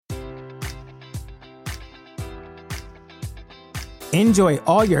Enjoy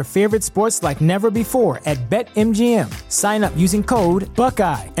all your favorite sports like never before at BetMGM. Sign up using code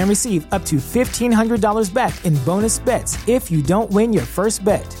Buckeye and receive up to $1,500 back in bonus bets if you don't win your first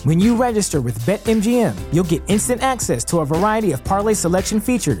bet. When you register with BetMGM, you'll get instant access to a variety of parlay selection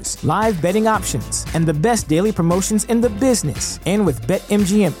features, live betting options, and the best daily promotions in the business. And with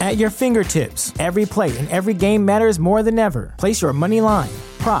BetMGM at your fingertips, every play and every game matters more than ever. Place your money line,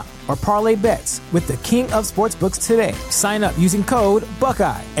 prop, or parlay bets with the king of sportsbooks today. Sign up using code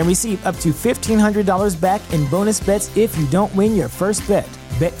Buckeye and receive up to $1,500 back in bonus bets if you don't win your first bet.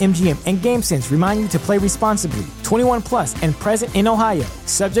 BetMGM and GameSense remind you to play responsibly. 21 plus and present in Ohio,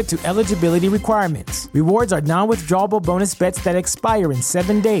 subject to eligibility requirements. Rewards are non-withdrawable bonus bets that expire in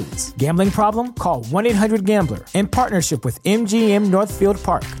 7 days. Gambling problem? Call 1-800-GAMBLER. In partnership with MGM Northfield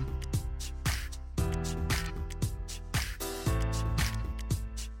Park.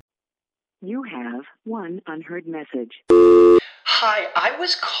 You have one unheard message. Hi, I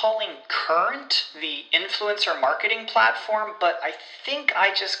was calling Current, the influencer marketing platform, but I think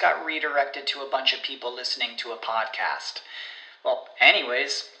I just got redirected to a bunch of people listening to a podcast. Well,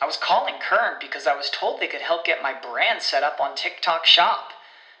 anyways, I was calling Current because I was told they could help get my brand set up on TikTok Shop,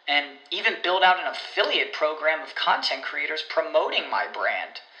 and even build out an affiliate program of content creators promoting my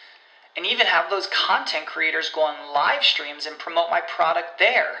brand, and even have those content creators go on live streams and promote my product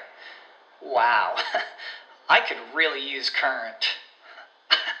there. Wow, I could really use Current.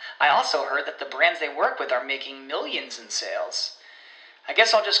 I also heard that the brands they work with are making millions in sales. I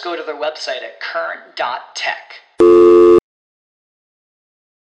guess I'll just go to their website at current.tech.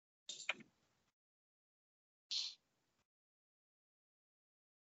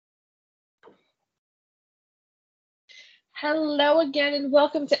 Hello again, and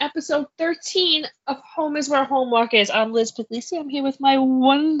welcome to episode 13 of Home is Where Homework Is. I'm Liz Puglisi. I'm here with my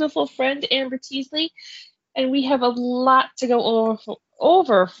wonderful friend, Amber Teasley, and we have a lot to go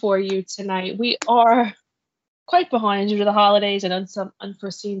over for you tonight. We are quite behind due to the holidays and some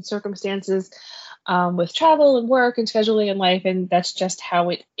unforeseen circumstances with travel and work and scheduling and life, and that's just how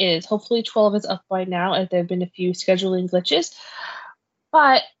it is. Hopefully 12 is up by now, as there have been a few scheduling glitches,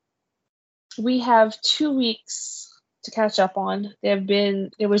 but we have 2 weeks to catch up on. There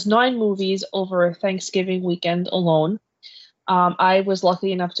was 9 movies over Thanksgiving weekend alone. I was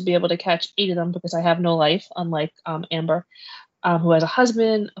lucky enough to be able to catch 8 of them because I have no life, unlike Amber, who has a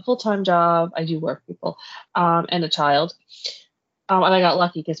husband, a full-time job. I do work, people, and a child. And I got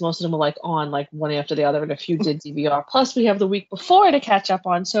lucky because most of them were on one after the other, and a few did DVR. Plus, we have the week before to catch up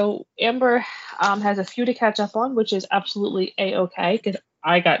on. So Amber has a few to catch up on, which is absolutely a-okay because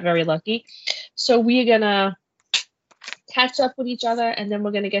I got very lucky. So we're gonna catch up with each other, and then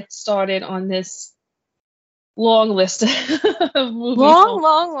we're going to get started on this long list of movies.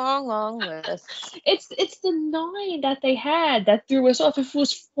 Long list. It's the 9 that they had that threw us off. If it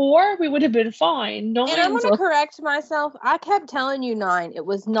was 4, we would have been fine. 9. And I'm going to correct myself. I kept telling you 9. It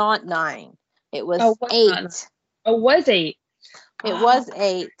was not 9. It was 8. It was 8. It was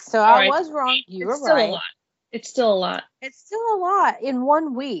 8. So I was wrong. You were right. It's still a lot. It's still a lot in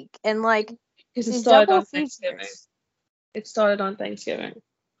 1 week. And because it started on Thanksgiving. It started on Thanksgiving.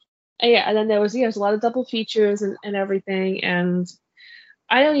 And then there was a lot of double features and everything, and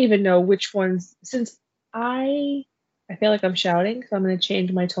I don't even know which ones, since I feel like I'm shouting, so I'm going to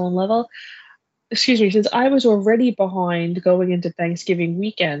change my tone level. Excuse me, since I was already behind going into Thanksgiving,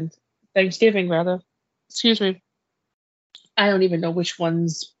 excuse me, I don't even know which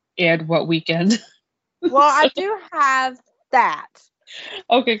ones aired what weekend. Well, I do have that.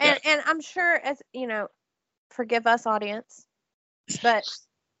 Okay, good. And I'm sure, as forgive us, audience, but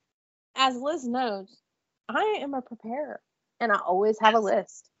as Liz knows, I am a preparer, and I always have a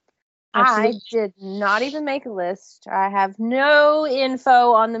list. Absolutely. I did not even make a list. I have no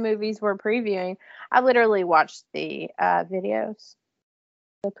info on the movies we're previewing. I literally watched the videos,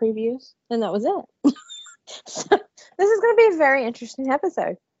 the previews, and that was it. So this is going to be a very interesting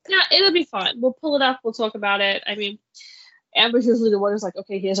episode. Yeah, it'll be fun. We'll pull it up. We'll talk about it. I mean, Amber's usually the one who's like,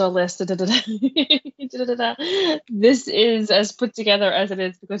 okay, here's our list. This is as put together as it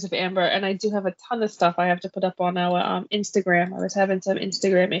is because of Amber, and I do have a ton of stuff I have to put up on our Instagram. I was having some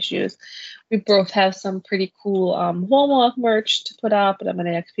Instagram issues. We both have some pretty cool Hallmark merch to put up, and I'm going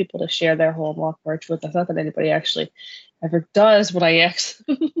to ask people to share their Hallmark merch with us. Not that anybody actually ever does what I ask.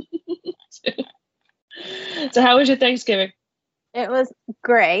 So how was your Thanksgiving? It was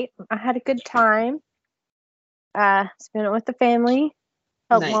great. I had a good time. Spent it with the family.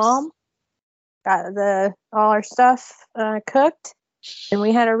 Helped Mom. Got all our stuff cooked. And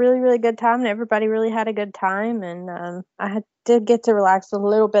we had a really, really good time. And everybody really had a good time. And did get to relax a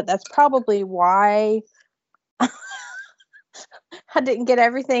little bit. That's probably why I didn't get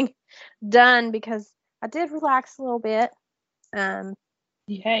everything done because I did relax a little bit.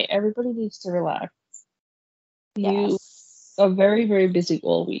 Hey, everybody needs to relax. You Yes. are very, very busy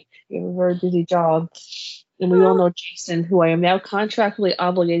all week. You have a very busy job. And we all know Jason, who I am now contractually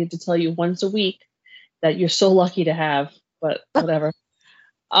obligated to tell you once a week that you're so lucky to have, but whatever.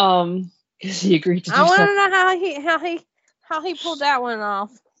 Because he agreed to do I want something. to know how he pulled that one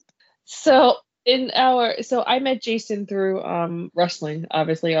off. So I met Jason through wrestling,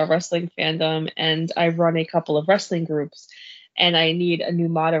 obviously our wrestling fandom, and I run a couple of wrestling groups, and I need a new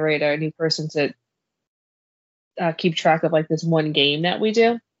moderator, a new person to keep track of like this one game that we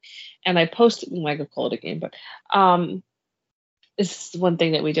do. And I posted, I could call it a game, but this is one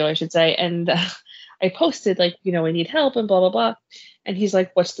thing that we do, I should say. And I posted like, I need help and blah, blah, blah. And he's like,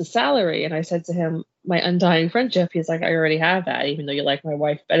 what's the salary? And I said to him, my undying friendship. He's like, I already have that, even though you like my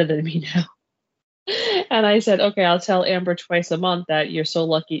wife better than me now. And I said, okay, I'll tell Amber twice a month that you're so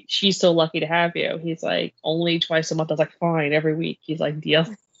lucky. She's so lucky to have you. He's like, only twice a month. I was like, fine, every week. He's like, deal.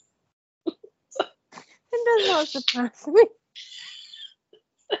 It does not surprise me.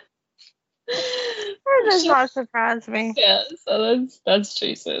 It does not surprise me. Yeah, so that's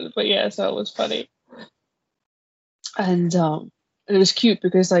Jason. But yeah, so it was funny. And it was cute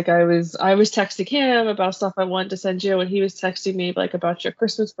because like I was texting him about stuff I wanted to send you, and he was texting me like about your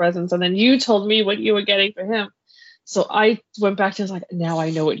Christmas presents, and then you told me what you were getting for him. So I went back to him, like, now I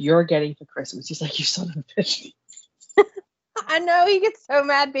know what you're getting for Christmas. He's like, you son of a bitch. I know he gets so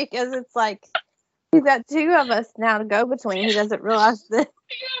mad because it's like he's got two of us now to go between. He doesn't realize that.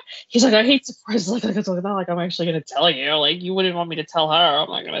 He's like, I hate surprises. Like it's not like I'm actually gonna tell you. Like you wouldn't want me to tell her. I'm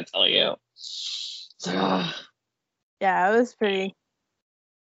not gonna tell you. So, yeah, it was pretty.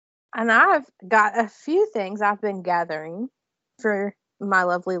 And I've got a few things I've been gathering for my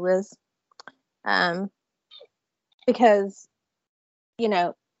lovely Liz. Because,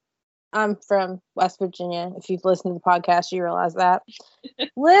 I'm from West Virginia. If you've listened to the podcast, you realize that.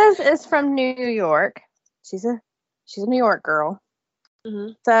 Liz is from New York. She's a New York girl.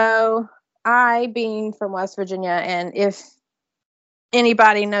 mm-hmm. So I, being from West Virginia, and if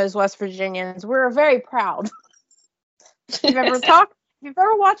anybody knows West Virginians, we're very proud. If you've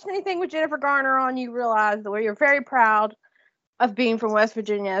ever watched anything with Jennifer Garner on, you realize that we're very proud of being from West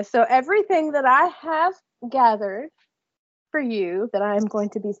Virginia. So everything that I have gathered for you that I'm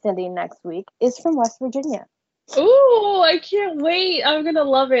going to be sending next week is from West Virginia. Ooh, I can't wait. I'm gonna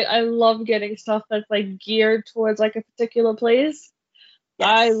love it. I love getting stuff that's like geared towards like a particular place. Yes.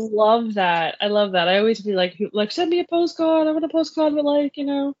 I love that. I always be like send me a postcard. I want a postcard with like,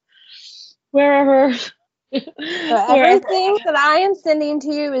 wherever. So everything that I am sending to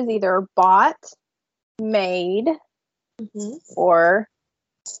you is either bought, made, mm-hmm. or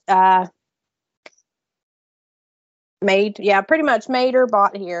made. Yeah, pretty much made or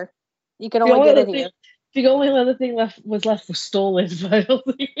bought here. You can only get it here. The only other thing left was stolen. But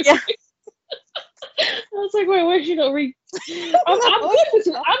yeah. I was like, wait, where'd you go?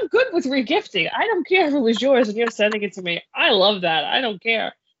 I'm good with regifting. I don't care if it was yours and you're sending it to me. I love that. I don't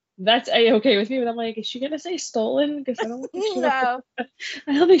care. That's okay with me. But I'm like, is she gonna say stolen? Because I don't think she no. I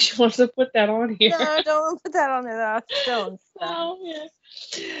don't think she wants to put that on here. No, don't put that on there. That's stolen stuff. Oh yeah.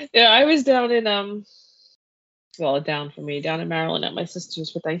 Yeah, I was down in down in Maryland at my sister's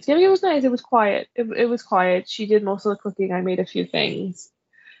for Thanksgiving. It was nice. It was quiet. It was quiet. She did most of the cooking. I made a few things.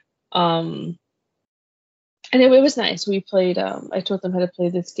 And it was nice. We played. I taught them how to play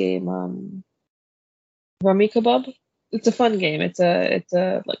this game. Rummy Kebab. It's a fun game. It's a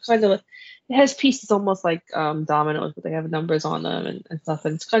like kind of like, it has pieces almost like dominoes, but they have numbers on them and stuff.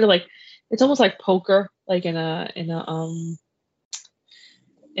 And it's kind of like, it's almost like poker, like in a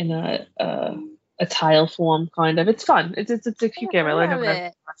tile form, kind of. It's fun. It's a cute game. I learned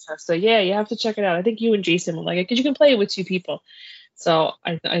it. So yeah, you have to check it out. I think you and Jason will like it because you can play it with two people. So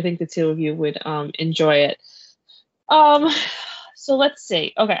I think the two of you would enjoy it. So let's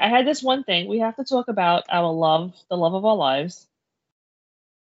see. Okay, I had this one thing. We have to talk about the love of our lives.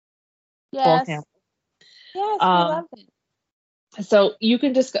 Yes. Yes, we love it. So you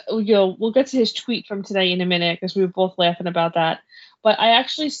can just, we'll get to his tweet from today in a minute because we were both laughing about that. But I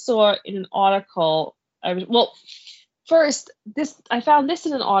actually saw in an article, I found this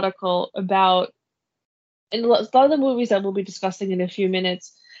in an article about, in a lot of the movies that we'll be discussing in a few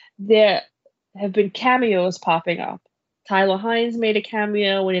minutes, there have been cameos popping up. Tyler Hynes made a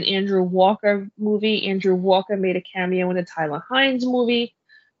cameo in an Andrew Walker movie. Andrew Walker made a cameo in a Tyler Hynes movie.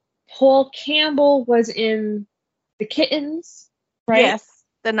 Paul Campbell was in The Kittens, right? Yes,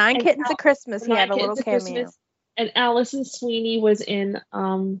 The Nine Kittens of Christmas. He had a little cameo. And Allison Sweeney was in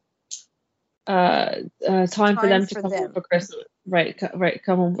Time for Them to Come Home for Christmas. Right,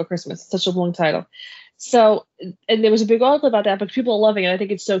 Come Home for Christmas. Such a long title. So, and there was a big article about that, but people are loving it. I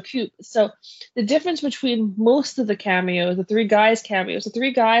think it's so cute. So, the difference between most of the cameos, the three guys,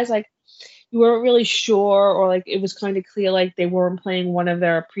 like, you weren't really sure, or like it was kind of clear like they weren't playing one of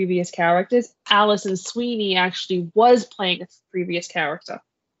their previous characters. Alison Sweeney actually was playing a previous character,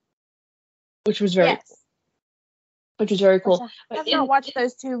 which was very cool. Which was very cool. I have not watched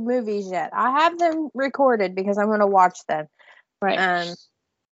those two movies yet. I have them recorded because I'm going to watch them. Right.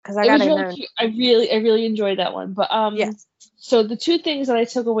 Because I gotta know. I really enjoyed that one. But yes. So the two things that I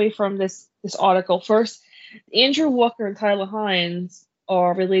took away from this article: first, Andrew Walker and Tyler Hynes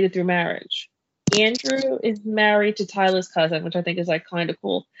are related through marriage. Andrew is married to Tyler's cousin, which I think is like kind of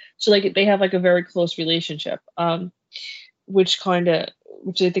cool. So like they have like a very close relationship, which I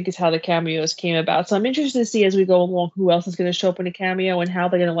think is how the cameos came about. So I'm interested to see as we go along who else is going to show up in a cameo and how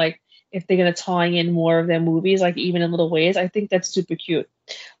they're going to if they're going to tie in more of their movies, like even in little ways. I think that's super cute.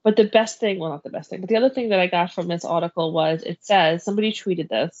 But the best thing, well, not the best thing, but the other thing that I got from this article was, it says, somebody tweeted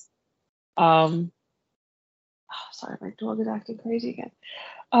this. Sorry, my dog is acting crazy again.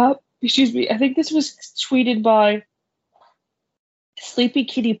 Excuse me. I think this was tweeted by Sleepy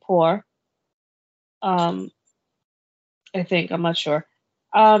Kitty Paw. I think, I'm not sure.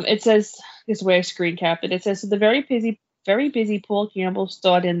 It says, this is the way I screen capped it. It says, so the very busy Paul Campbell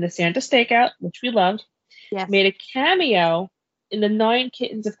starred in The Santa Stakeout, which we loved. Yes. Made a cameo in The 9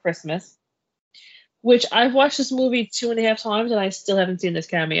 Kittens of Christmas, which I've watched this movie 2.5 times and I still haven't seen this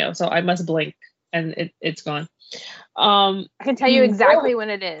cameo, so I must blink and it's gone. I can tell you exactly when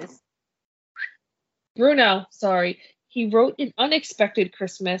it is. Bruno, sorry. He wrote An Unexpected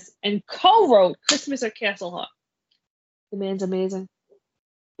Christmas and co-wrote Christmas at Castle Hawk. The man's amazing.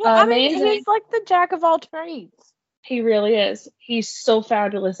 Yeah, amazing. He's like the jack of all trades. He really is. He's so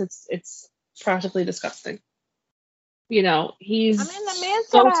fabulous. It's practically disgusting. You know, the man's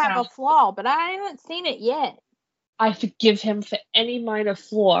gotta have a flaw, but I haven't seen it yet. I forgive him for any minor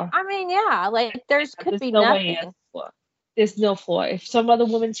flaw. Yeah, like there's be no nothing. Way he has a flaw. There's no flaw. If some other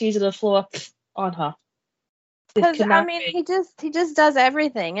woman sees it a flaw, on her. Because he just does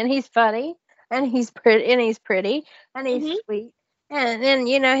everything, and he's funny, and he's pretty, and he's sweet, and then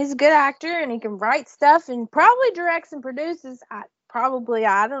he's a good actor, and he can write stuff, and probably directs and produces. I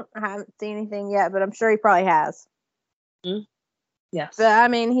haven't seen anything yet, but I'm sure he probably has. Mm-hmm. Yes.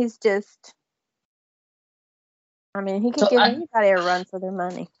 But he's just. He could give anybody a run for their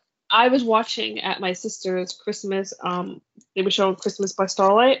money. I was watching at my sister's Christmas. They were showing Christmas by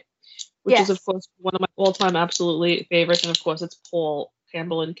Starlight, which is of course one of my all-time absolutely favorites, and of course it's Paul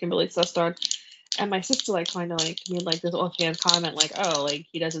Campbell and Kimberly Sustard. And my sister kind of made this offhand comment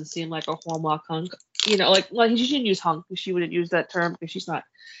he doesn't seem like a Hallmark hunk, he shouldn't use hunk because she wouldn't use that term because she's not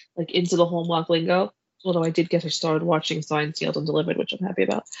into the Hallmark lingo. Although I did get her started watching Signed, Sealed, and Delivered, which I'm happy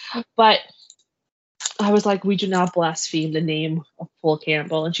about. But I was like, we do not blaspheme the name of Paul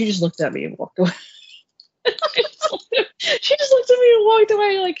Campbell. And she just looked at me and walked away. She just looked at me and walked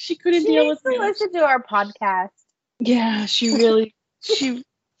away like she couldn't deal with me. She needs to listen to our podcast. Yeah, she really, she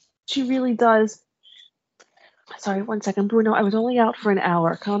really does. Sorry, 1 second. Bruno, I was only out for an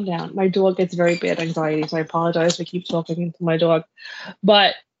hour. Calm down. My dog gets very bad anxiety, so I apologize if I keep talking to my dog.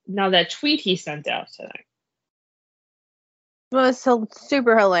 But now that tweet he sent out today. Well, it's so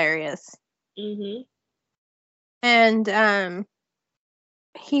super hilarious. Mm-hmm. And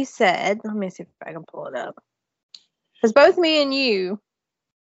he said, let me see if I can pull it up. Because both me and you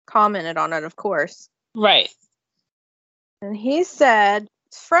commented on it, of course. Right. And he said,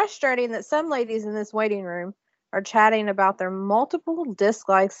 it's frustrating that some ladies in this waiting room are chatting about their multiple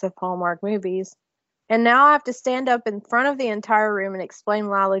dislikes of Hallmark movies. And now I have to stand up in front of the entire room and explain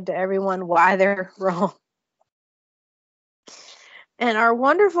loudly to everyone why they're wrong. And our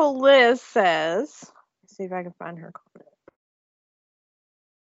wonderful Liz says, let's see if I can find her comment.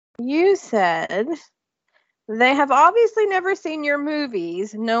 You said, they have obviously never seen your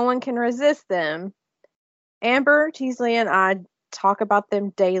movies. No one can resist them. Amber, Teasley, and I talk about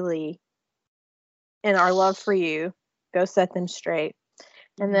them daily in our love for you. Go set them straight.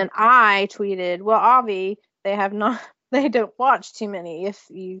 And then I tweeted, well, Avi, they don't watch too many if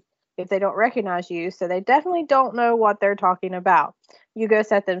they don't recognize you, so they definitely don't know what they're talking about. You go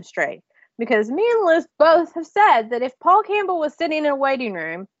set them straight. Because me and Liz both have said that if Paul Campbell was sitting in a waiting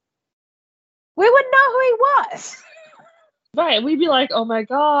room, we would know who he was. Right. We'd be like, oh my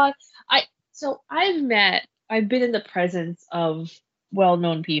God. I've been in the presence of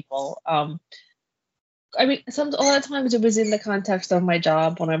well-known people. A lot of times it was in the context of my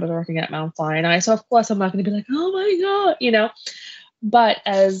job when I was working at Mount Sinai. So of course I'm not going to be like, oh my God, But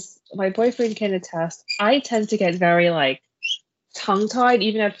as my boyfriend can attest, I tend to get very like tongue-tied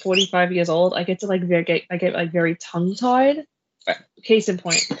even at 45 years old. I get very tongue-tied. Case in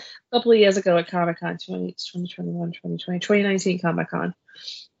point, a couple of years ago at Comic-Con 2019 Comic-Con,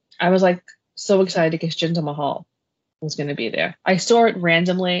 I was like so excited because Jinder Mahal was going to be there. I saw it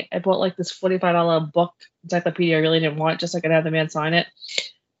randomly. I bought like this $45 book encyclopedia I really didn't want, just so I could have the man sign it.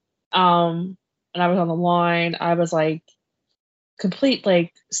 And I was on the line. I was like complete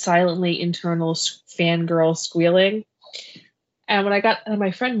like silently internal fangirl squealing. And when I got, and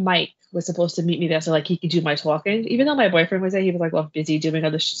my friend Mike was supposed to meet me there so like he could do my talking. Even though my boyfriend was there, he was like, well, busy doing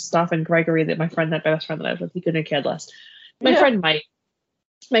other stuff. And Gregory, that my best friend that I was with, he couldn't care less. My friend Mike,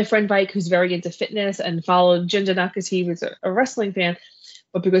 who's very into fitness and followed Jinder, not because he was a wrestling fan,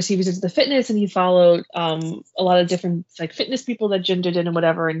 but because he was into the fitness and he followed a lot of different like fitness people that Jinder did and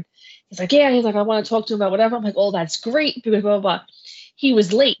whatever. And he's like, I want to talk to him about whatever. I'm like, oh, that's great. Blah, blah, blah. He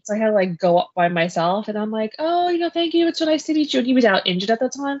was late, so I had to like go up by myself, and I'm like, oh, thank you. It's so nice to meet you. And he was out injured at the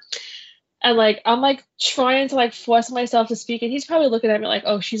time. And like, I'm like trying to like force myself to speak. And he's probably looking at me like,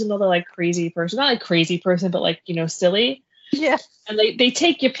 oh, she's another like crazy person. Not like crazy person, but like, silly. Yeah. And they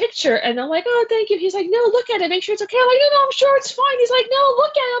take your picture and I'm like, oh, thank you. He's like, no, look at it. Make sure it's okay. I'm like, no, I'm sure it's fine. He's like, no,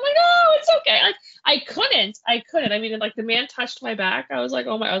 look at it. I'm like, no, it's okay. Like, I couldn't. I mean, like the man touched my back. I was like,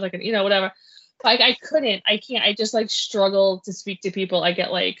 oh my, I was like, whatever. Like I can't. I just like struggle to speak to people. I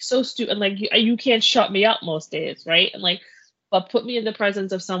get like so stupid. Like you can't shut me up most days, right? And like, but put me in the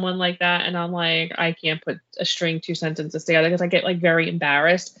presence of someone like that, and I'm like, I can't put a string 2 sentences together because I get like very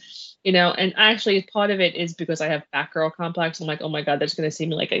embarrassed, And actually, part of it is because I have fat girl complex. I'm like, oh my god, they're just gonna see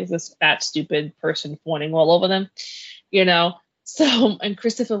me like this fat stupid person fawning all over them, So, and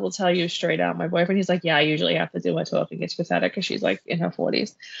Christopher will tell you straight out, my boyfriend, he's like, yeah, I usually have to do my talking. It's pathetic because she's like in her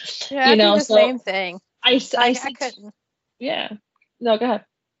 40s. Yeah, I do the same thing. I couldn't. Yeah. No, go ahead.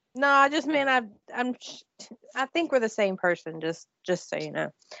 No, I just mean I think we're the same person. Just so you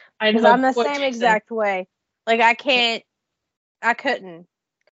know, because I'm the same exact way. Like I couldn't.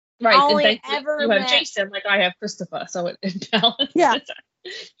 Right. Only and ever you have Jason, like I have Christopher, so it balances. Yeah.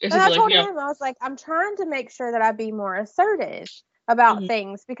 But I told him, I was like, I'm trying to make sure that I be more assertive about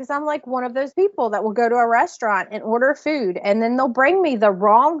things because I'm like one of those people that will go to a restaurant and order food and then they'll bring me the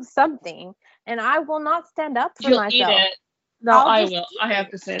wrong something and I will not stand up for myself. Eat it. No, I will. I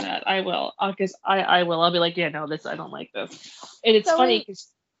have to say that. I will. Because I will. I'll be like, yeah, no, I don't like this. And it's funny because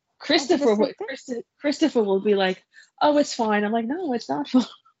Christopher will be like, oh, it's fine. I'm like, no, it's not fine.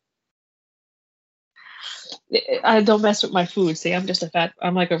 I don't mess with my food. See, I'm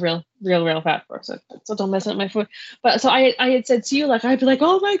like a real fat person. So don't mess with my food. But so I had said to you, like, I'd be like,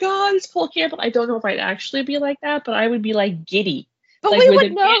 oh my God, it's Paul Campbell. I don't know if I'd actually be like that, but I would be like giddy. But like, we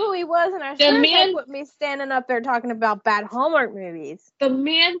would know who he was, and I sure man with me standing up there talking about bad Hallmark movies. The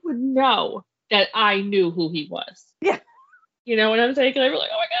man would know that I knew who he was. Yeah. You know what I'm saying? I'd be like,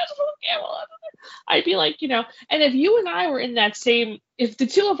 oh my gosh, Paul Campbell. I'd be like, and if you and I were in that same, if the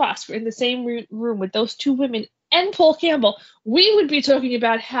two of us were in the same room with those two women and Paul Campbell, we would be talking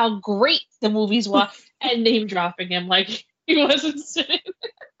about how great the movies were and name dropping him like he wasn't sitting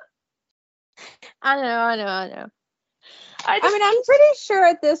there. I know. I mean, I'm pretty sure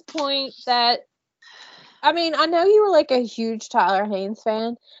at this point that, I mean, I know you were like a huge Tyler Haynes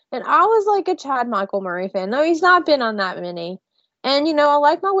fan, and I was like a Chad Michael Murray fan. No, he's not been on that many. And, I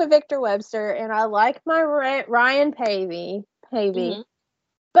like my Victor Webster, and I like my Ryan Pavey. Mm-hmm.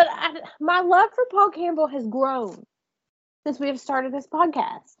 But my love for Paul Campbell has grown since we have started this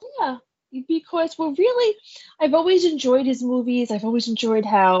podcast. Yeah, because I've always enjoyed his movies. I've always enjoyed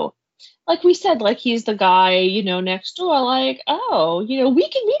how, like we said, like he's the guy, next door, like, oh, we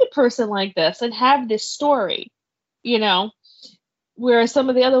can meet a person like this and have this story, whereas some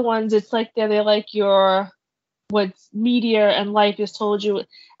of the other ones, it's like they're like what media and life has told you.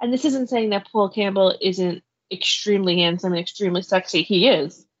 And this isn't saying that Paul Campbell isn't extremely handsome and extremely sexy. He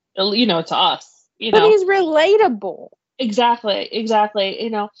is, to us, But he's relatable. Exactly. And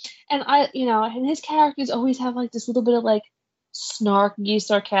and his characters always have like this little bit of like snarky,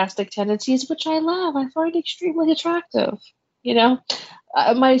 sarcastic tendencies, which I love. I find extremely attractive.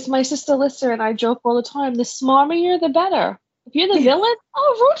 My sister Lister and I joke all the time, the smarmier the better. If you're the villain,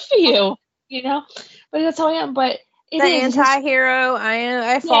 I'll root for you. But that's how I am. But the anti-hero,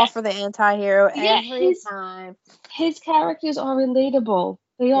 I fall for the anti-hero every time. His characters are relatable.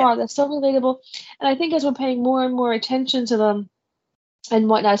 They are. They're so relatable. And I think as we're paying more and more attention to them and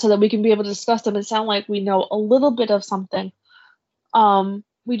whatnot, so that we can be able to discuss them and sound like we know a little bit of something,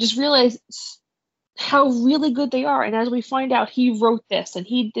 we just realize how really good they are. And as we find out he wrote this and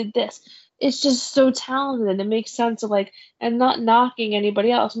he did this, is just so talented, and it makes sense of like, and not knocking anybody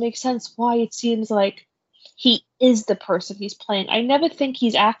else, it makes sense why it seems like he is the person he's playing. I never think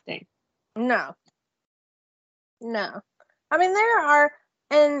he's acting. No. I mean, there are,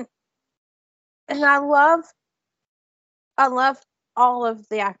 and I love all of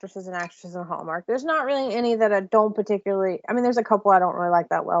the actresses and actresses in Hallmark. There's not really any that I don't particularly. I mean, there's a couple I don't really like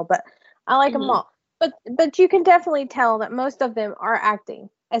that well, but I like them all. But you can definitely tell that most of them are acting.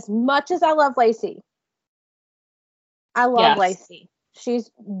 As much as I love Lacey, I love Lacey.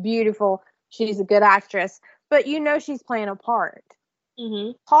 She's beautiful. She's a good actress, but she's playing a part.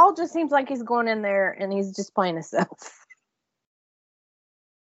 Mm-hmm. Paul just seems like he's going in there and he's just playing himself.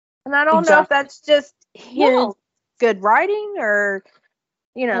 And I don't know if that's just his good writing or,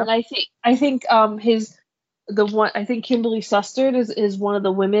 And I think Kimberly Sustard is one of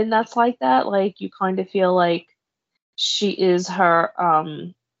the women that's like that. Like, you kind of feel like she is her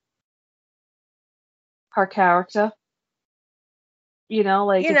character. It's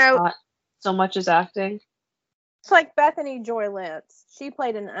not so much as acting. It's like Bethany Joy Lentz. She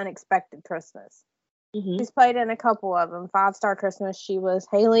played in Unexpected Christmas. Mm-hmm. She's played in a couple of them. 5 Star Christmas. She was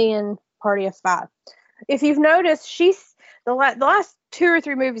Haley in Party of 5. If you've noticed, she's the last 2 or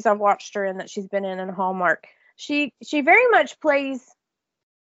 3 movies I've watched her in that she's been in Hallmark. She very much plays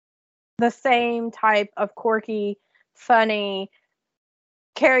the same type of quirky, funny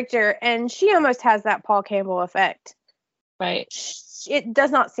character, and she almost has that Paul Campbell effect. Right. It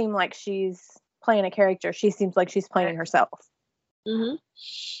does not seem like she's playing a character. She seems like she's playing herself. Mm-hmm.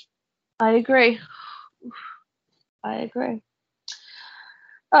 I agree.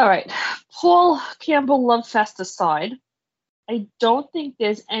 All right. Paul Campbell love fest aside, I don't think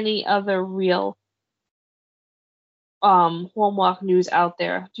there's any other real Hallmark news out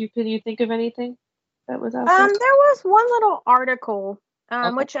there. Can you think of anything that was out there? There was one little article,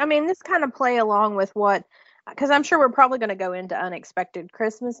 Okay. which, I mean, this kind of play along with what, because I'm sure we're probably going to go into Unexpected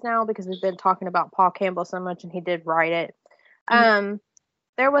Christmas now because we've been talking about Paul Campbell so much and he did write it. Mm-hmm.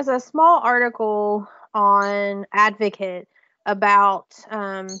 There was a small article on Advocate about,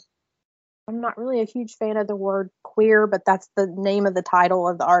 I'm not really a huge fan of the word queer, but that's the name of the title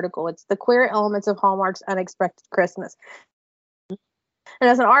of the article. It's The Queer Elements of Hallmark's Unexpected Christmas. And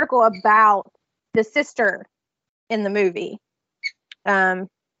it's an article about the sister in the movie. And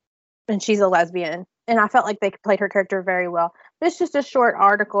she's a lesbian. And I felt like they played her character very well. It's just a short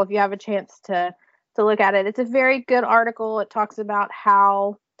article if you have a chance to look at it. It's a very good article. It talks about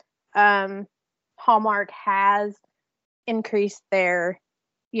how Hallmark has increased their,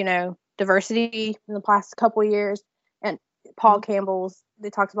 diversity in the past couple of years. And it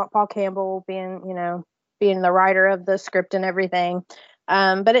talks about Paul Campbell being the writer of the script and everything.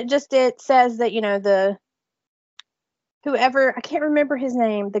 But it says that, whoever, I can't remember his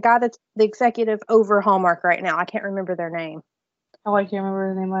name, the guy that's the executive over Hallmark right now, I can't remember their name. Oh, I can't remember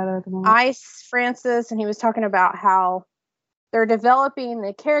his name either at the moment. Ice Francis, and he was talking about how they're developing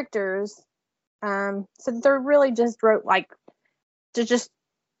the characters, so they're really just wrote to just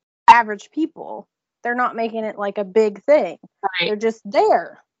average people. They're not making it like a big thing. Right. They're just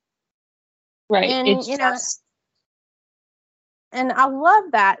there. Right. And it's and I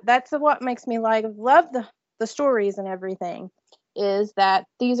love that. That's what makes me love the stories and everything, is that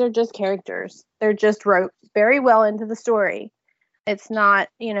these are just characters. They're just wrote very well into the story. It's not,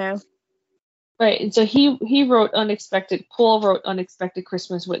 Right. And so he wrote Paul wrote Unexpected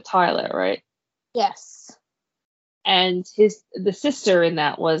Christmas with Tyler, right? Yes. And the sister in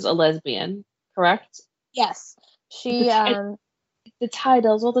that was a lesbian, correct? Yes. She all the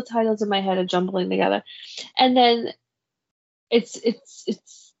titles in my head are jumbling together. And then it's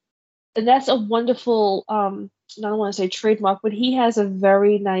and that's a wonderful I don't want to say trademark, but he has a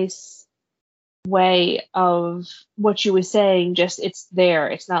very nice way of what you were saying. Just it's there.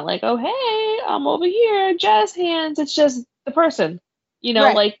 It's not like, oh hey, I'm over here, jazz hands. It's just the person.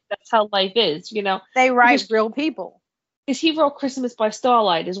 Right. Like that's how life is. They write real people. Because he wrote Christmas by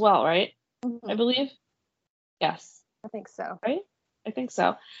Starlight as well, right? Mm-hmm. I believe. Yes. I think so. Right? I think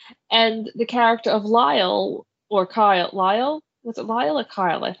so. And the character of Lyle or Kyle. Lyle? Was it Lyle or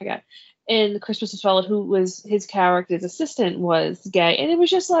Kyle? I forget. In Christmas is Swallowed, who was his character's assistant, was gay. And it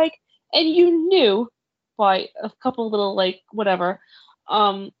was just like, and you knew by a couple little, whatever.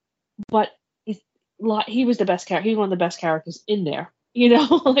 But he was the best character. He was one of the best characters in there. And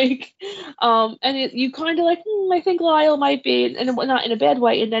you kind of I think Lyle might be, and not in a bad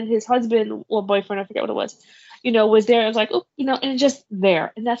way. And then his husband or boyfriend, I forget what it was, was there. It was like, oh, and it's just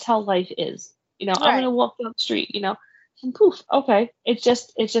there. And that's how life is. Right. I'm going to walk down the street, and poof, okay. It's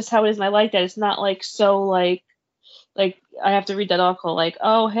just how it is. And I like that. It's not so Like, I have to read that article, like,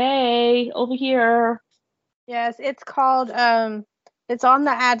 oh, hey, over here. Yes, it's called, it's on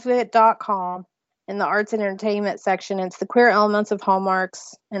theadvocate.com in the arts and entertainment section. It's the queer elements of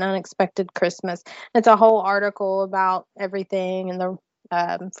Hallmark's An Unexpected Christmas. It's a whole article about everything and the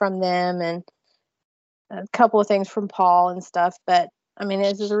from them and a couple of things from Paul and stuff. But I mean,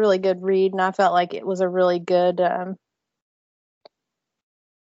 this is a really good read, and I felt like it was a really good.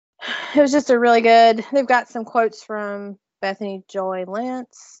 It was just a really good. They've got some quotes from Bethany Joy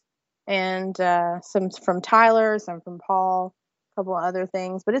Lentz and some from Tyler, some from Paul, a couple of other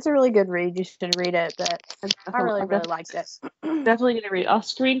things. But it's a really good read. You should read it. But I really liked it. Definitely going to read. I'll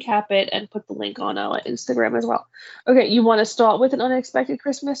screen cap it and put the link on our Instagram as well. Okay, you want to start with An Unexpected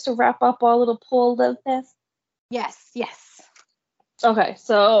Christmas to wrap up our little poll test? Yes. Okay,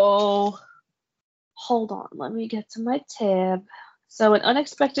 so hold on. Let me get to my tab. So An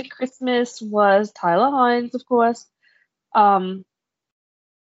Unexpected Christmas was Tyler Hynes, of course. And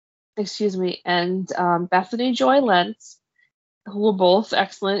Bethany Joy Lentz, who were both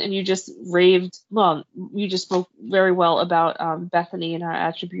excellent, and you just spoke very well about Bethany and her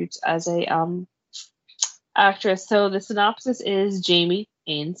attributes as a actress. So the synopsis is Jamie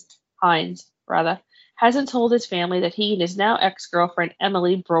Hynes hasn't told his family that he and his now ex-girlfriend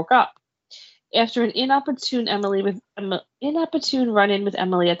Emily broke up. After an inopportune run-in with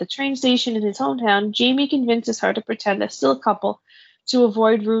Emily at the train station in his hometown, Jamie convinces her to pretend they're still a couple to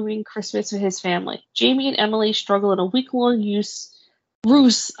avoid ruining Christmas for his family. Jamie and Emily struggle in a week-long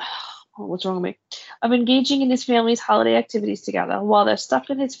ruse of engaging in his family's holiday activities together. While they're stuck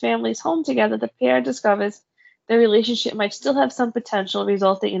in his family's home together, the pair discovers their relationship might still have some potential,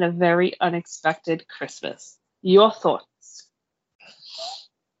 resulting in a very unexpected Christmas. Your thoughts?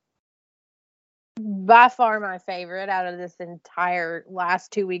 By far my favorite out of this entire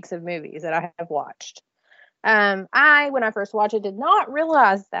last 2 weeks of movies that I have watched. When I first watched it, did not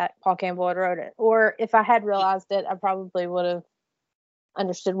realize that Paul Campbell had wrote it. Or if I had realized it, I probably would have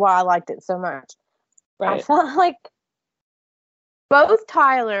understood why I liked it so much. Right. I felt like both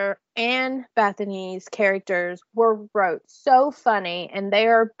Tyler and Bethany's characters wrote so funny, and they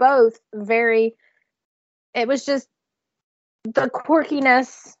are both it was just the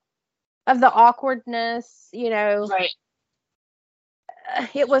quirkiness of the awkwardness, Right.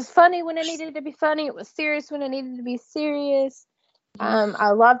 It was funny when it needed to be funny. It was serious when it needed to be serious.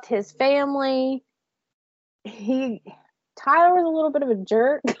 I loved his family. Tyler was a little bit of a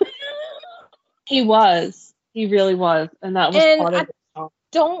jerk. He was. He really was. And that was part of it. I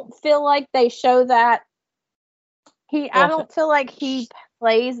don't feel like they show that. I don't feel like he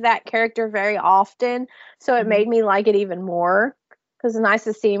plays that character very often. So it made me like it even more. Because it's nice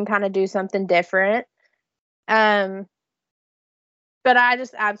to see him kind of do something different. But I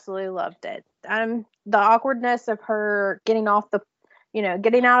just absolutely loved it. The awkwardness of her getting out of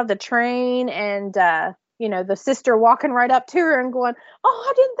the train and, the sister walking right up to her and going, "Oh,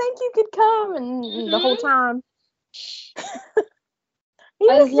 I didn't think you could come." And the whole time. He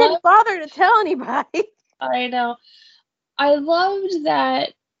just didn't bother to tell anybody. I know. I loved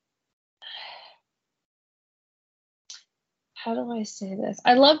that. How do I say this?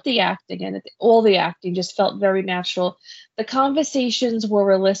 I loved the acting, and all the acting just felt very natural. The conversations were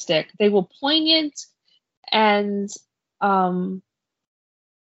realistic. They were poignant, and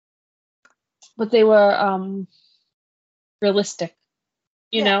but they were realistic.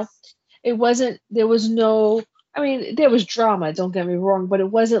 You know, it wasn't. There was no. I mean, there was drama. Don't get me wrong, but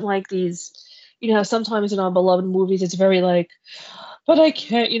it wasn't like these. Sometimes in our beloved movies, it's very like, but I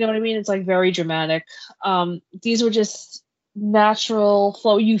can't. You know what I mean? It's like very dramatic. These were just natural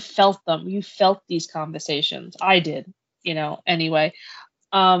flow. You felt them. You felt these conversations. I did, anyway.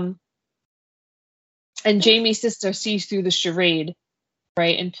 And Jamie's sister sees through the charade,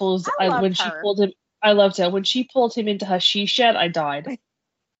 right? And pulls she pulled him. I loved her. When she pulled him into her she shed, I died.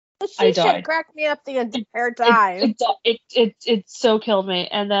 The she shed cracked me up the entire time. It so killed me.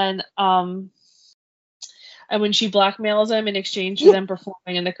 And then and when she blackmails him in exchange for them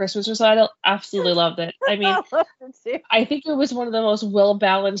performing in the Christmas recital, absolutely loved it. I mean, I think it was one of the most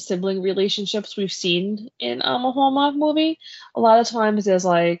well-balanced sibling relationships we've seen in a Hallmark movie. A lot of times there's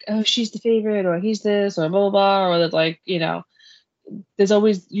like, oh, she's the favorite, or he's this, or blah, blah, blah, or there's like, there's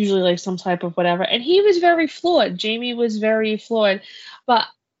always usually like some type of whatever. And he was very flawed. Jamie was very flawed. But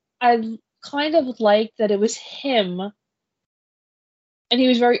I kind of liked that it was him. And he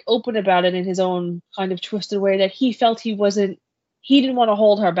was very open about it in his own kind of twisted way, that he felt he didn't want to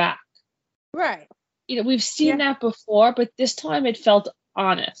hold her back. Right. We've seen that before, but this time it felt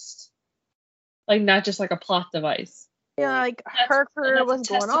honest. Like, not just like a plot device. Yeah, like her career was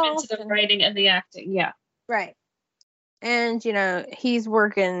going off. Into the writing and the acting, yeah. Right. and he's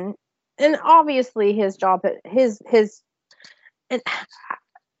working, and obviously his job, his and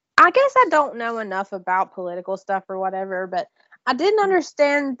I guess I don't know enough about political stuff or whatever, but I didn't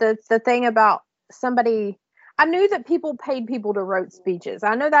understand the thing about somebody. I knew that people paid people to write speeches.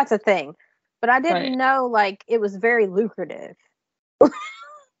 I know that's a thing, but I didn't know like it was very lucrative.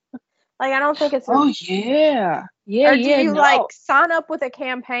 Like I don't think it's. Oh yeah, Or do you like sign up with a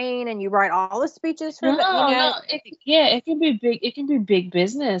campaign and you write all the speeches for No. It can be big. It can be big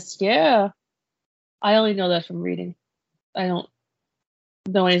business. Yeah, I only know that from reading. I don't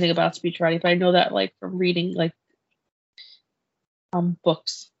know anything about speech writing, but I know that like from reading like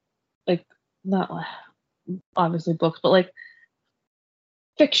books, like not obviously books, but like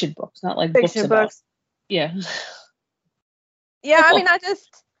fiction books, not like fiction books. Yeah. Yeah, I mean,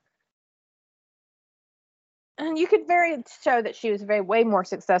 and you could show that she was way more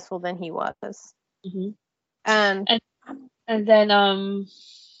successful than he was. Mm-hmm. And then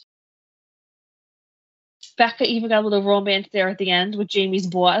Becca even got a little romance there at the end with Jamie's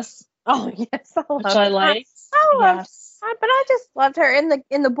boss. Oh yes, which I liked. But I just loved her in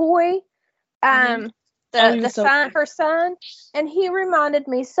the boy, her son, and he reminded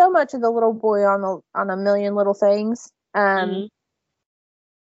me so much of the little boy on A Million Little Things.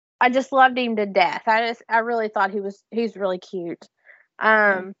 I just loved him to death. I really thought he's really cute.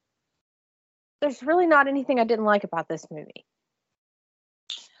 There's really not anything I didn't like about this movie.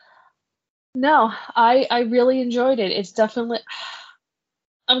 No, I really enjoyed it. It's definitely,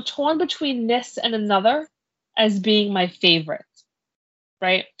 I'm torn between this and Another as being my favorite,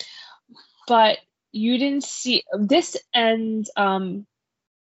 right? But you didn't see this and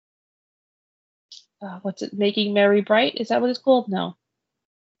what's it? Making Mary Bright? Is that what it's called? No.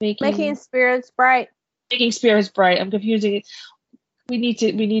 Making Spirits Bright. Making Spirits Bright. I'm confusing it. We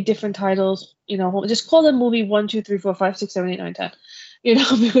need different titles. Just call the movie 1, 2, 3, 4, 5, 6, 7, 8, 9, 10.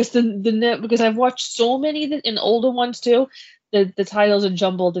 Because because I've watched so many in older ones too. The titles are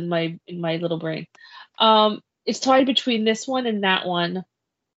jumbled in my little brain. It's tied between this one and that one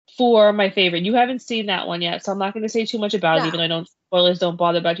for my favorite. You haven't seen that one yet, so I'm not going to say too much about it, even though spoilers don't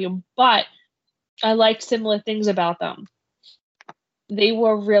bother about you. But I liked similar things about them. They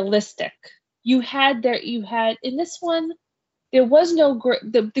were realistic. You had in this one, there was no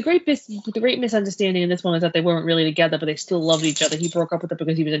the great misunderstanding in this one is that they weren't really together, but they still loved each other. He broke up with her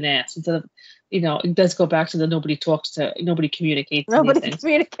because he was an ass. Instead of, it does go back to the nobody communicates. Nobody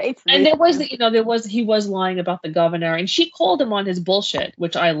communicates. And he was lying about the governor, and she called him on his bullshit,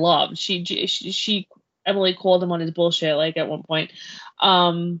 which I loved. Emily called him on his bullshit, like at one point.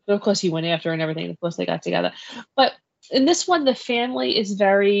 But of course he went after her and everything. Of course they got together. But in this one, the family is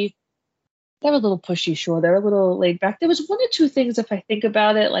very. They're a little pushy, sure. They're a little laid back. There was one or two things, if I think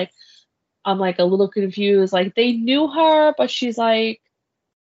about it, like I'm like a little confused. Like they knew her, but she's like,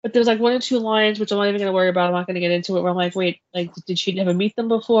 but there's like one or two lines which I'm not even gonna worry about. I'm not gonna get into it. Where I'm like, wait, like did she never meet them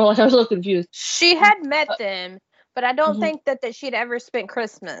before? Like I was a little confused. She had met them, but I don't think that she'd ever spent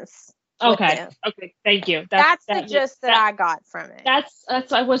Christmas. Okay. Thank you. That's the gist that I got from it. That's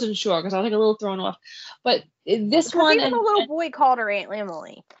I wasn't sure because I was like a little thrown off. But this one, even the little boy called her Aunt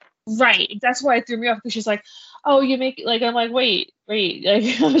Emily. Right. That's why it threw me off because she's like, "Oh, you make like." I'm like, "Wait." Like, I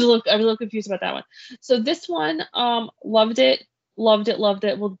was a little confused about that one. So this one, loved it.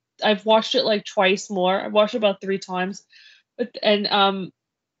 Well, I've watched it like twice more. I've watched it about 3 times,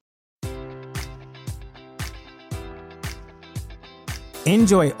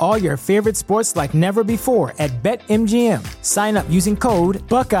 Enjoy all your favorite sports like never before at BetMGM. Sign up using code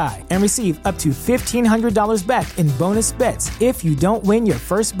Buckeye and receive up to $1,500 back in bonus bets if you don't win your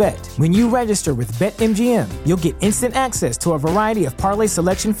first bet. When you register with BetMGM, you'll get instant access to a variety of parlay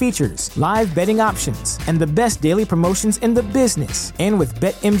selection features, live betting options, and the best daily promotions in the business. And with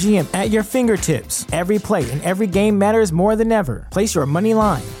BetMGM at your fingertips, every play and every game matters more than ever. Place your money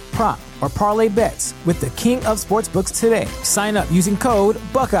line, prop, or parlay bets with the king of sportsbooks today. Sign up using code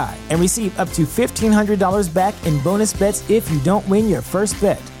Buckeye and receive up to $1,500 back in bonus bets if you don't win your first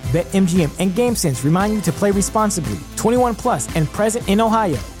bet. BetMGM and GameSense remind you to play responsibly. 21 plus and present in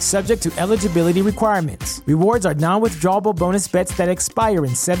Ohio, subject to eligibility requirements. Rewards are non-withdrawable bonus bets that expire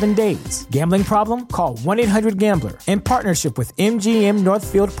in 7 days. Gambling problem? Call 1-800-GAMBLER in partnership with MGM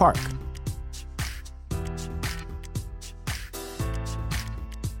Northfield Park.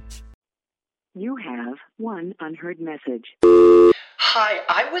 You have one unheard message. Hi,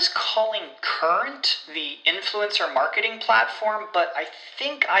 I was calling Current, the influencer marketing platform, but I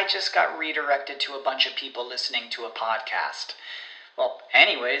think I just got redirected to a bunch of people listening to a podcast. Well,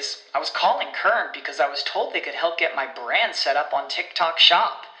 anyways, I was calling Current because I was told they could help get my brand set up on TikTok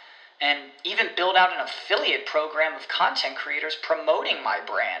Shop. and even build out an affiliate program of content creators promoting my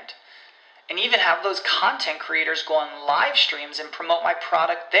brand. And even have those content creators go on live streams and promote my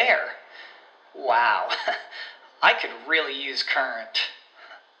product there. Wow, I could really use Current.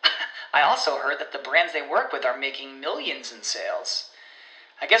 I also heard that the brands they work with are making millions in sales.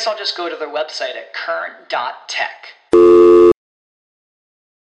 I guess I'll just go to their website at current.tech.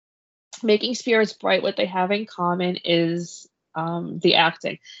 Making Spirits Bright, what they have in common is the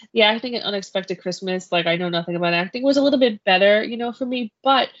acting. The acting in Unexpected Christmas, like I know nothing about acting, was a little bit better, for me.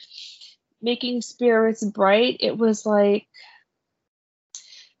 But Making Spirits Bright, it was like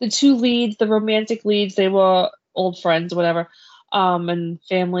the two leads, the romantic leads, they were old friends, whatever, and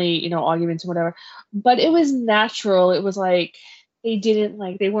family, arguments and whatever. But it was natural. It was like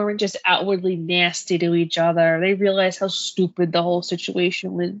they weren't just outwardly nasty to each other. They realized how stupid the whole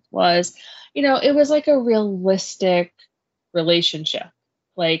situation was. It was like a realistic relationship.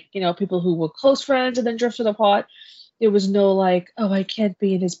 Like, people who were close friends and then drifted apart. There was no like, oh, I can't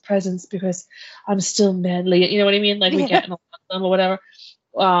be in his presence because I'm still manly. You know what I mean? Like we can't them or whatever.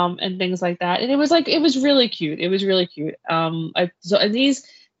 And things like that. And it was really cute. It was really cute. And these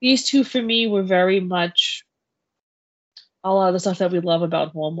two for me were very much a lot of the stuff that we love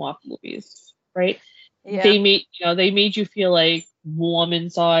about Hallmark movies, right? Yeah. They made you feel like warm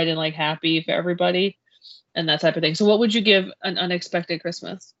inside and like happy for everybody and that type of thing. So what would you give an Unexpected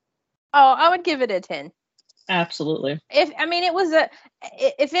Christmas? Oh, I would give it a 10. Absolutely. If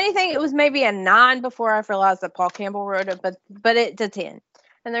anything, it was maybe a 9 before I realized that Paul Campbell wrote it, but it's a 10.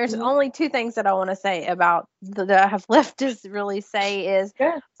 And there's only two things that I want to say about that I have left to really say is,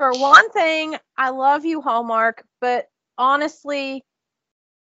 for one thing, I love you, Hallmark, but honestly,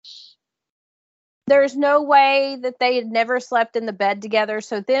 there's no way that they had never slept in the bed together.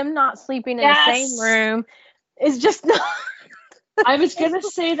 So them not sleeping in the same room is just not. I was going to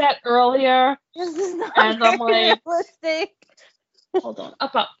say that earlier. This is not and I'm like, realistic. Hold on.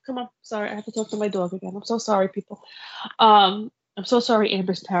 Up. Come on. Sorry, I have to talk to my dog again. I'm so sorry, people. I'm so sorry,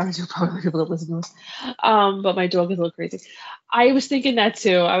 Amber's parents who probably be able to listen to us. But my dog is a little crazy. I was thinking that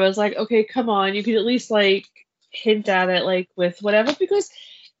too. I was like, okay, come on. You could at least like hint at it, like with whatever, because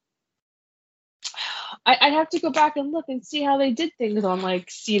I'd have to go back and look and see how they did things on like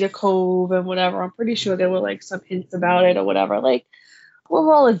Cedar Cove and whatever. I'm pretty sure there were like some hints about it or whatever. Like,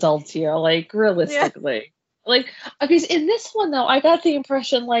 we're all adults here, like realistically. Yeah. Like, because in this one though, I got the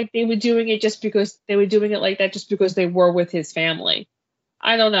impression like they were doing it just because they were doing it like that just because they were with his family.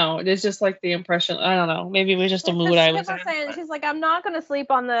 I don't know. It is just like the impression. I don't know. Maybe it was just a mood I was in. Saying, she's like, I'm not going to sleep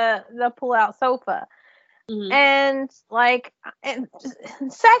on the pull-out sofa. Mm-hmm. And like, and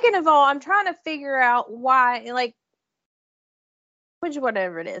second of all, I'm trying to figure out why, like,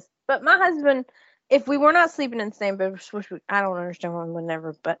 whatever it is. But my husband, if we were not sleeping in the same bed, which I don't understand why we would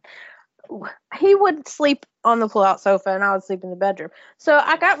never, but he would sleep on the pull-out sofa and I would sleep in the bedroom. So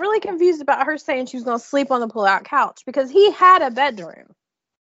I got really confused about her saying she was going to sleep on the pull-out couch because he had a bedroom.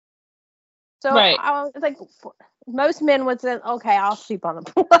 So right. I was like, most men would say, okay, I'll sleep on the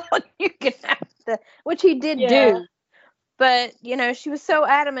pull-out. You can have the, which he did do. But, she was so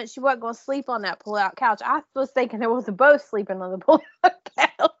adamant she wasn't going to sleep on that pull-out couch. I was thinking they were both sleeping on the pull-out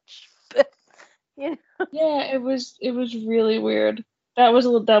couch. But, Yeah, it was really weird. That was a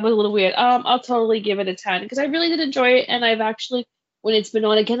little weird. I'll totally give it a 10 because I really did enjoy it, and I've actually, when it's been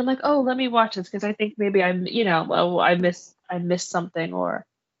on again, I'm like, oh, let me watch this because I think maybe I missed something or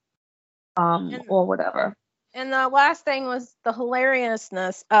whatever. And the last thing was the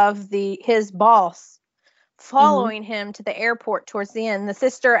hilariousness of his boss following him to the airport towards the end. The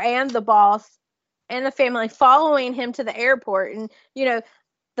sister and the boss and the family following him to the airport, and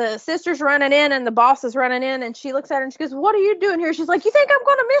the sister's running in and the boss is running in, and she looks at her and she goes, "What are you doing here?" She's like, "You think I'm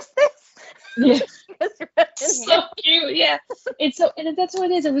going to miss this?" Yeah. So cute. Yeah. It's so, and that's what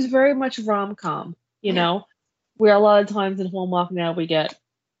it is. It was very much rom-com, where a lot of times in Hallmark now we get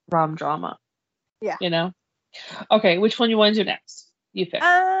rom drama. Yeah. Okay, which one you want to do next? You pick.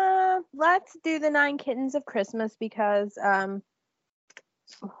 Let's do the 9 Kittens of Christmas because,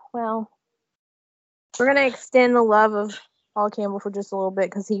 we're going to extend the love of Paul Campbell for just a little bit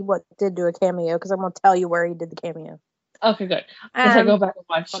because he did do a cameo, because I'm going to tell you where he did the cameo. Okay, good. As I go back and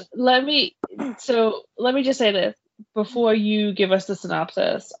watch. Let me just say this before you give us the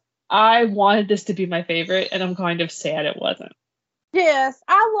synopsis. I wanted this to be my favorite, and I'm kind of sad it wasn't. Yes,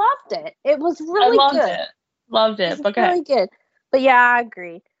 I loved it. It was really good. Loved it. But really good. But yeah, I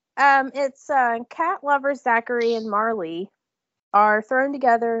agree. It's cat lovers Zachary and Marley are thrown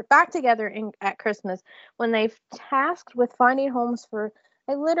back together at Christmas when they've tasked with finding homes for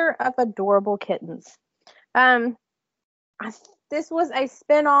a litter of adorable kittens. I this was a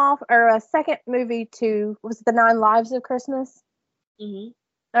spin-off or a second movie to, was it The 9 Lives of Christmas? Mm-hmm.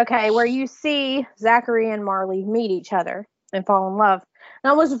 Okay, where you see Zachary and Marley meet each other and fall in love.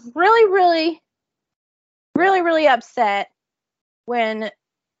 And I was really, really, really, really upset when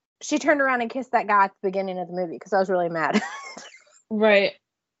she turned around and kissed that guy at the beginning of the movie because I was really mad. Right.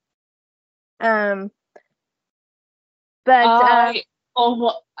 But sorry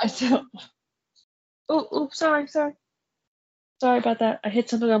about that. I hit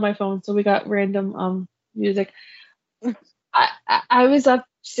something on my phone, so we got random music. I was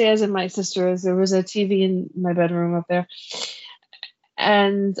upstairs in my sister's. There was a TV in my bedroom up there,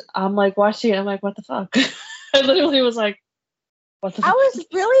 and I'm like watching it. I'm like, what the fuck? I literally was like, what the fuck? I was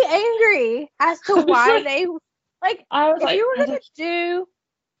really angry as to why they like. I was if like, you were gonna do,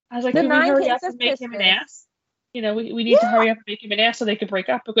 I was like, The can we 9 hurry Kids up of and make him an Christmas. ass? You know, we need to hurry up and make him an ass so they can break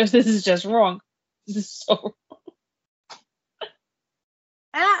up because this is just wrong. This is so wrong.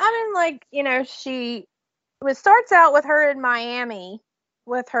 And I mean, like, you know, it starts out with her in Miami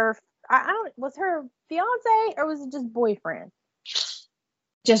with her. I don't. Was her fiance or was it just boyfriend?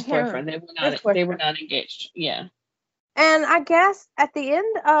 Just I can't boyfriend. remember. They Just were boyfriend. not engaged. Yeah. And I guess at the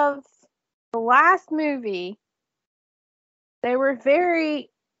end of the last movie, they were very,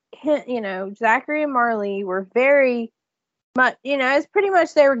 you know, Zachary and Marley were very much, you know, it's pretty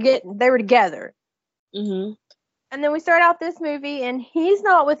much they were together. Mm-hmm. And then we start out this movie, and he's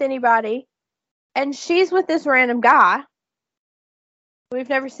not with anybody, and she's with this random guy we've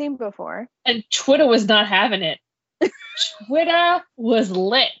never seen before. And Twitter was not having it. Twitter was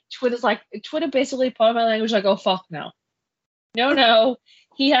lit. Twitter basically part of my language like, oh fuck no. No,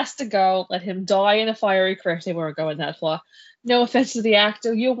 he has to go. Let him die in a fiery crash. They weren't going that far. No offense to the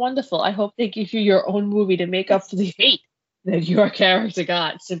actor. You're wonderful. I hope they give you your own movie to make up for the hate that your character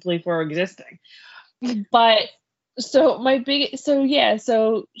got simply for existing. But so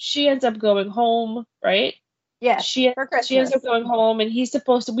she ends up going home, right? Yeah, She for Christmas. She ends up going home, and he's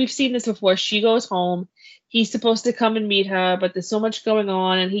supposed to. We've seen this before. She goes home. He's supposed to come and meet her, but there's so much going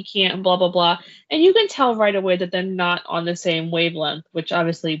on, and he can't. And blah blah blah. And you can tell right away that they're not on the same wavelength, which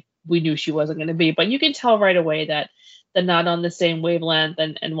obviously we knew she wasn't going to be. But you can tell right away that they're not on the same wavelength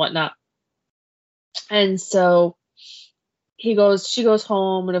and whatnot. And so she goes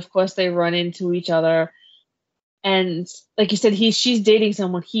home, and of course they run into each other. And like you said, she's dating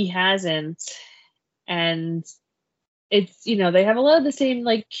someone he hasn't. And it's, you know, they have a lot of the same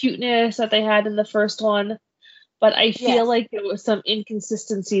like cuteness that they had in the first one, but I feel like there was some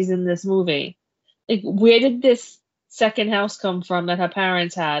inconsistencies in this movie. Like, where did this second house come from that her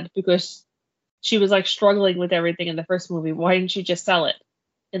parents had? Because she was like struggling with everything in the first movie. Why didn't she just sell it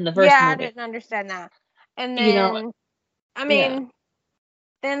in the first movie? I didn't understand that. And then, you know, I mean,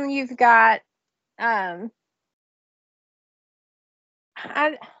 then you've got,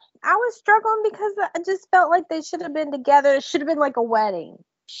 I was struggling because I just felt like they should have been together. It should have been like a wedding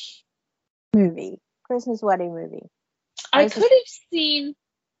movie, Christmas wedding movie. I could have seen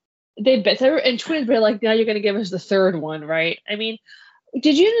they better and twins, but like, now you're going to give us the third one, right? I mean,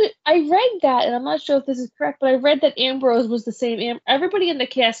 I read that, and I'm not sure if this is correct, but I read that Ambrose was the same. Everybody in the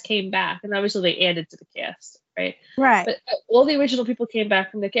cast came back, and obviously they added to the cast, right? Right. But all the original people came back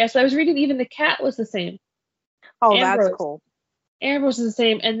from the cast. But I was reading even the cat was the same. Oh, Ambrose. That's cool. Ambrose is the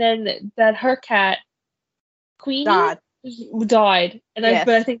same, and then that her cat, Queenie, died. And yes.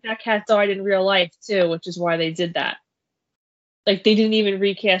 But I think that cat died in real life too, which is why they did that. Like, they didn't even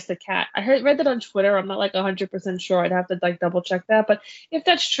recast the cat. I read that on Twitter. I'm not like 100% sure. I'd have to like double check that. But if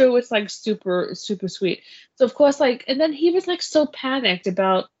that's true, it's like super, super sweet. So of course, like, and then he was like so panicked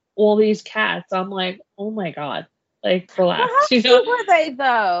about all these cats. I'm like, oh my God. Like, relax. Well, how cute were they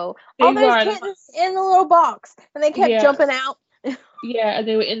though? All those kittens in the little box, and they kept jumping out. Yeah, and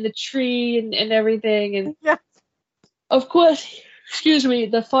they were in the tree and everything, and of course, excuse me,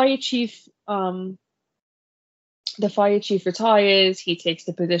 the fire chief retires. He takes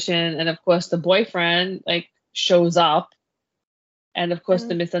the position, and of course, the boyfriend like shows up, and of course,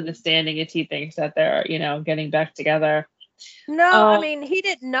 the misunderstanding is he thinks that they're, you know, getting back together. No, I mean, he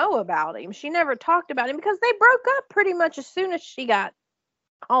didn't know about him. She never talked about him because they broke up pretty much as soon as she got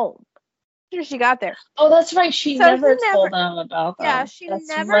home. As soon as she got there. Oh, that's right. She never told them about that. Yeah, she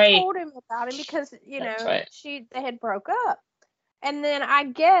never told him about him because, you know, they had broke up. And then I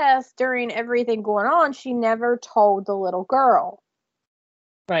guess during everything going on, she never told the little girl.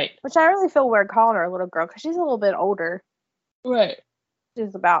 Right. Which I really feel weird calling her a little girl because she's a little bit older. Right.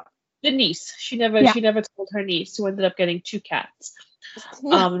 She's about the niece. She never told her niece, who ended up getting 2 cats.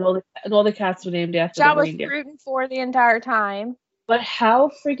 Yeah. And all the cats were named after the reindeer. I was rooting for the entire time. But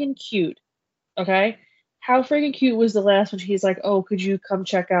how freaking cute. Okay? how freaking cute was the last one? He's like, oh, could you come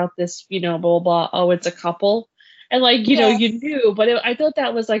check out this, blah, blah, blah. Oh, it's a couple. And like, you knew, but I thought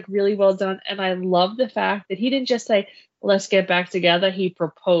that was like really well done. And I love the fact that he didn't just say, let's get back together. He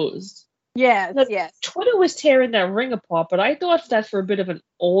proposed. Yes, yes. Twitter was tearing that ring apart, but I thought that for a bit of an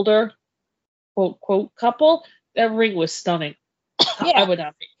older, quote, quote, couple, that ring was stunning. Yeah. I would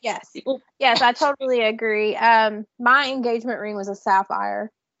not be. Yes. Yes, I totally agree. My engagement ring was a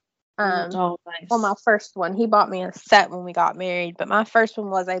sapphire. Nice. Well, my first one. He bought me a set when we got married, but my first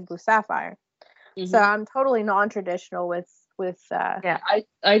one was a blue sapphire. Mm-hmm. So I'm totally non-traditional with yeah,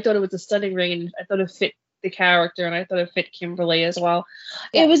 I thought it was a stunning ring, and I thought it fit the character, and I thought it fit Kimberly as well.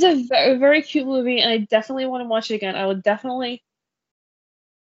 Yeah. It was a very cute movie, and I definitely want to watch it again. It'll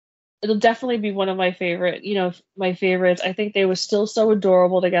definitely be one of my my favorites. I think they were still so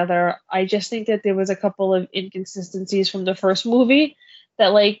adorable together. I just think that there was a couple of inconsistencies from the first movie that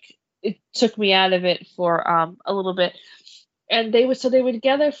like it took me out of it for a little bit. And they were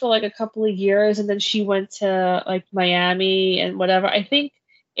together for like a couple of years, and then she went to like Miami and whatever. I think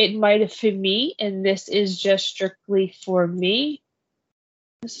it might have for me, and this is just strictly for me.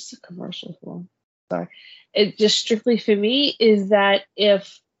 This is a commercial film. Sorry. It just strictly for me is that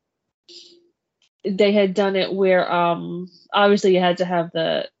if they had done it where obviously you had to have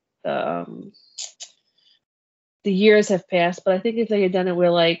the years have passed, but I think if they had done it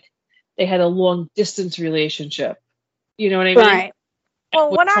where like they had a long distance relationship, you know what I mean? Right.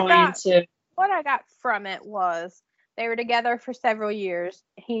 Well, what I got from it was they were together for several years.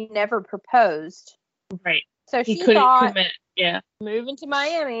 He never proposed. Right. So he she couldn't thought commit. Yeah. Moving to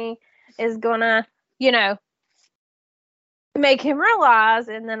Miami is gonna, make him realize,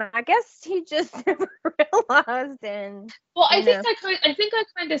 and then I guess he just never realized. And I think I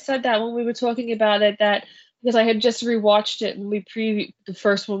kind of said that when we were talking about it, that because I had just rewatched it when we previewed the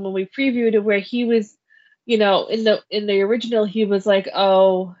first one when we previewed it, where he was, in the original he was like, he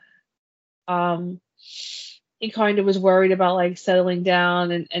kind of was worried about like settling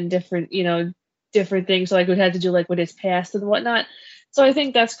down and different different things like we had to do like with his past and whatnot. So I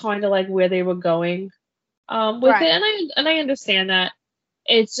think that's kind of like where they were going with it, and I understand that.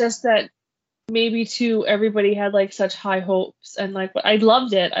 It's just that maybe too everybody had like such high hopes, and like I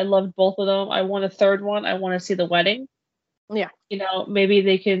loved it. I loved both of them. I want a third one. I want to see the wedding. Yeah. Maybe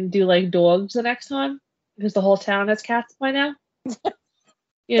they can do like dogs the next time because the whole town has cats by now.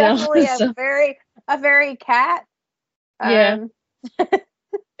 Definitely a very cat. Yeah.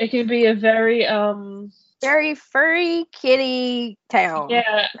 It can be a very very furry kitty town.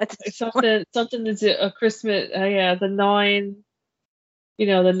 Yeah, something to do a Christmas. The 9.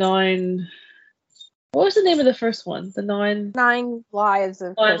 The 9. What was the name of the first one? The 9 lives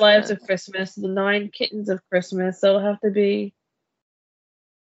of 9 Christmas. lives of Christmas. The 9 kittens of Christmas. So it'll have to be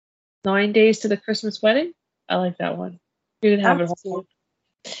 9 days to the Christmas wedding. I like that one. You didn't have it whole.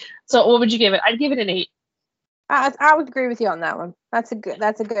 So what would you give it? I'd give it an 8. I would agree with you on that one. That's a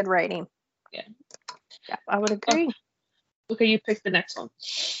good rating. Yeah. Yeah, I would agree. Okay, you pick the next one.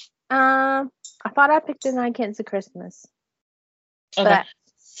 I thought I picked the 9 Kittens of Christmas. Okay. But...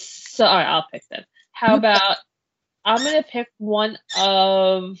 So all right, I'll pick them. How about I'm gonna pick one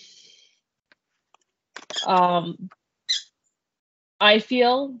of I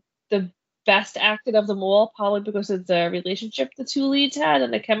feel the best acted of them all, probably because of the relationship the two leads had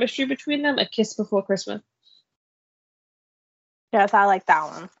and the chemistry between them. A Kiss Before Christmas. Yes, I like that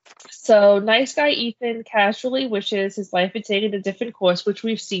one. So, nice guy Ethan casually wishes his life had taken a different course, which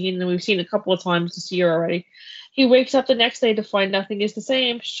we've seen a couple of times this year already. He wakes up the next day to find nothing is the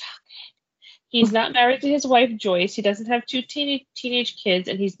same. Shocking. He's not married to his wife, Joyce. He doesn't have 2 teenage kids,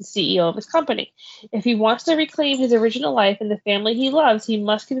 and he's the CEO of his company. If he wants to reclaim his original life and the family he loves, he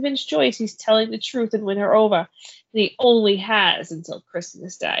must convince Joyce he's telling the truth and win her over. And he only has until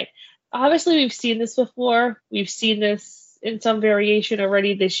Christmas Day. Obviously, we've seen this before. We've seen this in some variation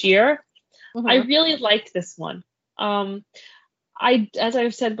already this year. Mm-hmm. I really liked this one. As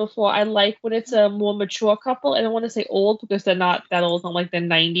I've said before, I like when it's a more mature couple. I don't want to say old because they're not that old, not like the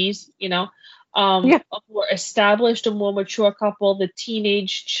 90s, a more established, a more mature couple, the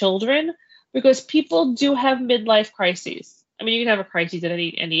teenage children, because people do have midlife crises. I mean, you can have a crisis at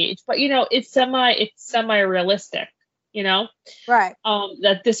any age, but it's semi-realistic. Right.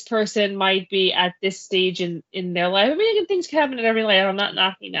 That this person might be at this stage in their life. I mean, things can happen in every life. I'm not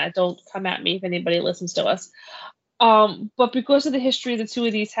knocking that. Don't come at me if anybody listens to us. But because of the history the two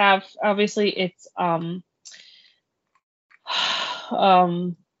of these have, obviously it's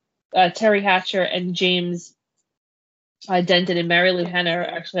Terry Hatcher and James Denton and Mary Lou Henner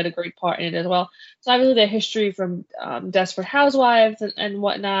actually had a great part in it as well. So obviously their history from Desperate Housewives and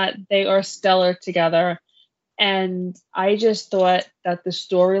whatnot, they are stellar together. And I just thought that the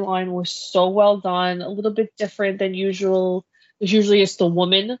storyline was so well done, a little bit different than usual. Because usually it's the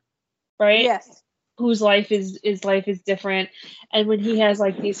woman, right? Yes. Whose life is different. And when he has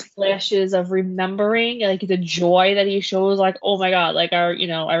like these flashes of remembering, like the joy that he shows, like, oh my God, like I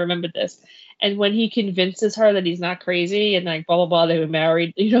remember this. And when he convinces her that he's not crazy and like blah blah blah, they were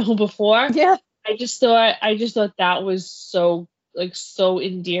married, before. Yeah. I just thought that was so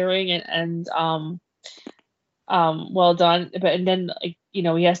endearing and well done. And then like,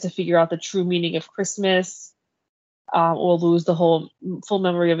 he has to figure out the true meaning of Christmas, or lose the whole full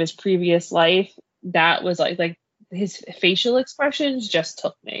memory of his previous life. That was like his facial expressions just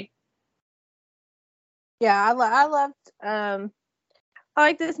took me. Yeah, I loved. I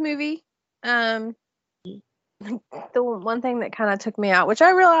like this movie. The one thing that kind of took me out, which I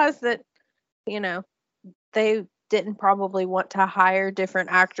realized that, they didn't probably want to hire different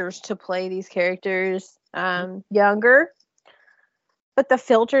actors to play these characters younger, but the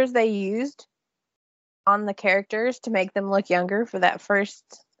filters they used on the characters to make them look younger for that first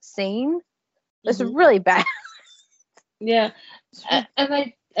scene was really bad. Yeah.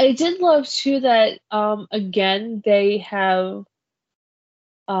 And I did love too that again they have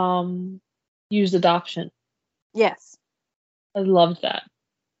used adoption. Yes. I loved that.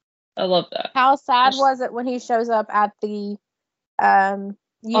 How sad was it when he shows up at the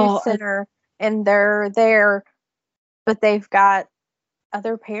youth center and they're there, but they've got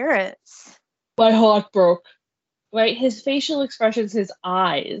other parents? My heart broke. Right? His facial expressions, his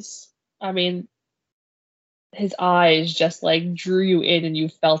eyes. I mean, his eyes just like drew you in and you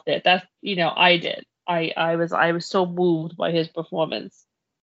felt it. That's, I did. I was so moved by his performance.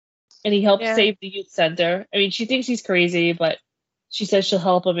 And he helped save the youth center. I mean, she thinks he's crazy, but she says she'll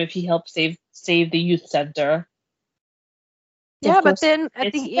help him if he helps save the youth center. Yeah, but then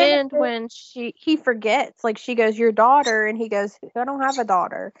at the end when he forgets, like she goes, "Your daughter," and he goes, "I don't have a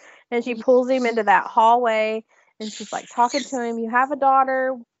daughter." And she pulls him into that hallway and she's like talking to him, "You have a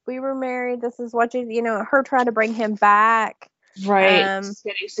daughter. We were married. This is what her trying to bring him back." Right.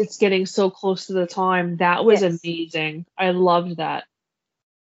 It's getting so close to the time. That was amazing. I loved that.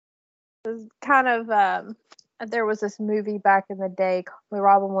 It was kind of there was this movie back in the day where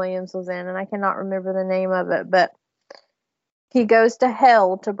Robin Williams was in, and I cannot remember the name of it, but he goes to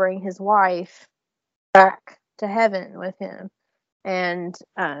hell to bring his wife back to heaven with him. And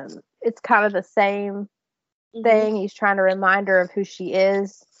it's kind of the same thing. He's trying to remind her of who she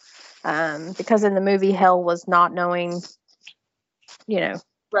is. Because in the movie, hell was not knowing,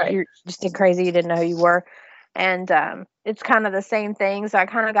 right. You're just crazy, you didn't know who you were. And it's kind of the same thing. So I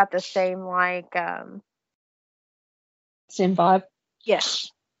kind of got the same, same vibe. Yes.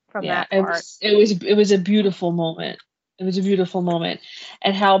 From that part. It was a beautiful moment. It was a beautiful moment.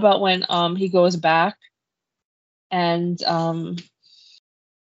 And how about when he goes back and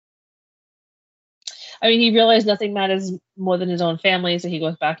he realized nothing matters more than his own family, so he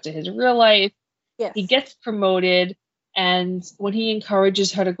goes back to his real life. Yes. He gets promoted, and when he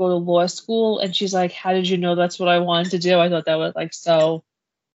encourages her to go to law school, and she's like, "How did you know that's what I wanted to do?" I thought that was like so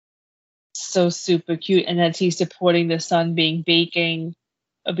super cute, and that he's supporting the son being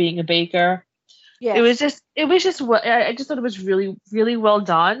a baker. Yeah, it was just I just thought it was really, really well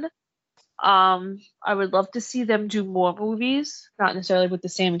done. I would love to see them do more movies, not necessarily with the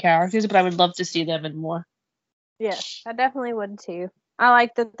same characters, but I would love to see them in more. Yes, I definitely would too. I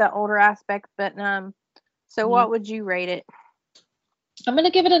like the older aspect, but so what would you rate it? I'm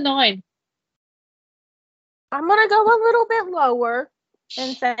gonna give it a 9. I'm gonna go a little bit lower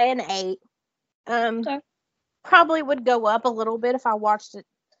and say an 8. Okay. Probably would go up a little bit if I watched it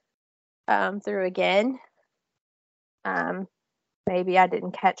through again. Maybe I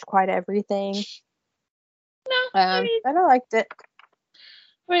didn't catch quite everything. No, but I liked it.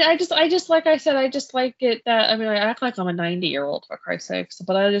 I mean, I just like I said, I just like it that I act like I'm a 90-year-old for Christ's sakes,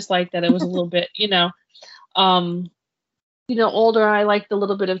 but I just like that it was a little bit, older. I liked a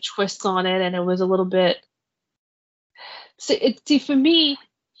little bit of twists on it, and it was a little bit. See, for me,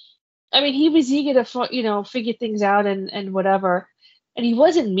 he was eager to, figure things out and whatever, and he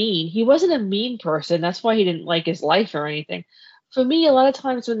wasn't mean. He wasn't a mean person. That's why he didn't like his life or anything. For me, a lot of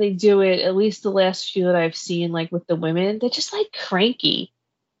times when they do it, at least the last few that I've seen, like with the women, they're just like cranky.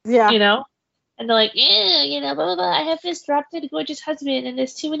 Yeah. And they're like, blah, blah, blah. I have this drop dead gorgeous husband and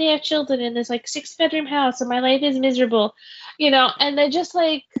there's 2.5 children and there's like 6-bedroom house and my life is miserable, and they're just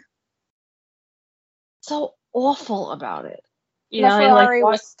like so awful about it. The Ferrari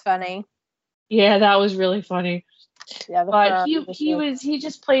was funny. Yeah, that was really funny. Yeah, but he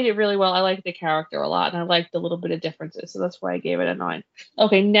just played it really well. I liked the character a lot, and I liked the little bit of differences, so that's why I gave it a 9.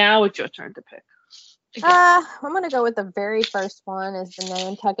 Okay, now it's your turn to pick. I'm gonna go with the very first one is the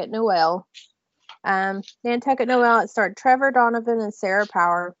Nantucket Noel. Nantucket Noel, it starred Trevor Donovan and Sarah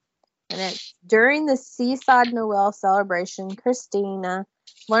Power. And it's during the Seaside Noel celebration, Christina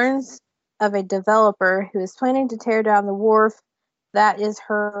learns of a developer who is planning to tear down the wharf that is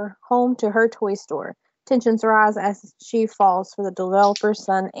her home to her toy store. Tensions rise as she falls for the developer's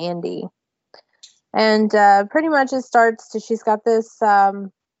son, Andy. And pretty much it starts to, she's got this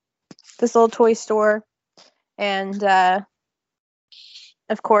this little toy store. And of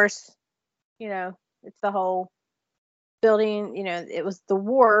course, you know, it's the whole building, you know, it was the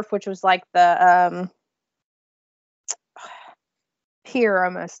wharf, which was like the pier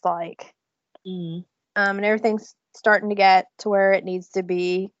almost like. And everything's starting to get to where it needs to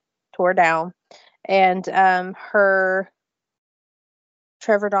be tore down. And Trevor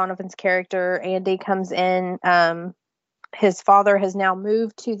Donovan's character, Andy, comes in. His father has now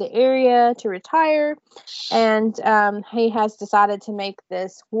moved to the area to retire, and he has decided to make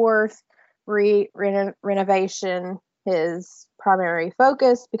this wharf renovation his primary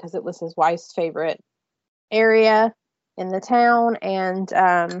focus because it was his wife's favorite area in the town. And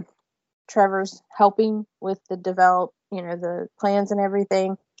Trevor's helping with the plans and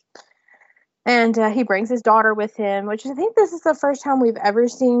everything. And he brings his daughter with him, which I think this is the first time we've ever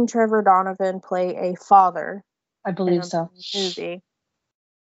seen Trevor Donovan play a father. I believe so. Movie.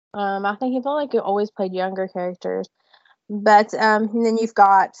 I think he felt like he always played younger characters. But and then you've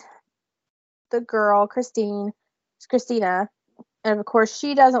got the girl, Christina, and of course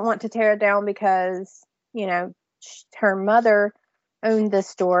she doesn't want to tear it down because, you know, her mother owned this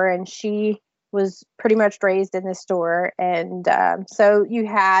store and she was pretty much raised in this store. And so you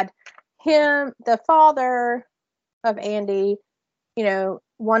had him, the father of Andy, you know,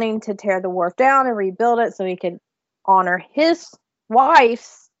 wanting to tear the wharf down and rebuild it so he could honor his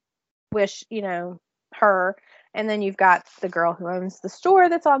wife's wish, you know, her. And then you've got the girl who owns the store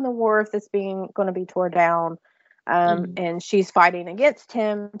that's on the wharf that's going to be torn down. And she's fighting against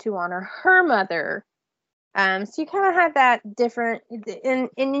him to honor her mother. So you kind of have that different, and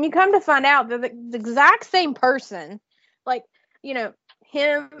you come to find out that the exact same person, like, you know,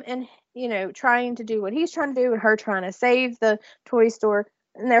 him and, you know, trying to do what he's trying to do and her trying to save the toy store,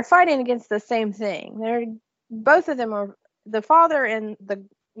 and they're fighting against the same thing. Both of them are, the father and the,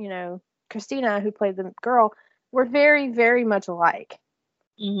 you know, Christina, who played the girl, were very, very much alike.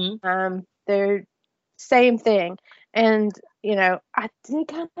 They're same thing. And, you know, I did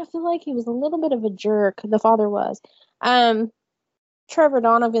kind of feel like he was a little bit of a jerk. The father was. Trevor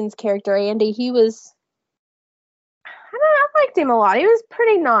Donovan's character, Andy, I liked him a lot. He was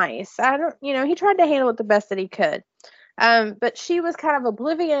pretty nice. He tried to handle it the best that he could. But she was kind of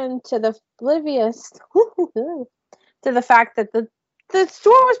oblivious to the fact that the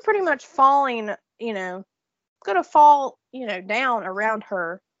store was pretty much falling, you know, going to fall, you know, down around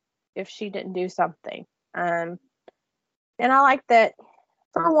her if she didn't do something. And I like that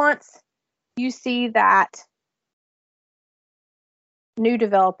for once you see that new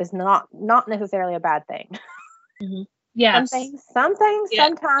develop is not necessarily a bad thing. Yes. Some things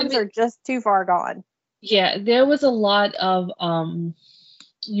sometimes are just too far gone. Yeah, there was a lot of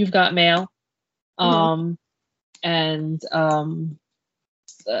You've Got Mail. And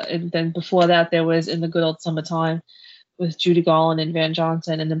then before that there was In the Good Old Summertime with Judy Garland and Van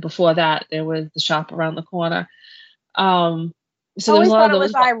Johnson, and then before that there was The Shop Around the Corner. So I always thought it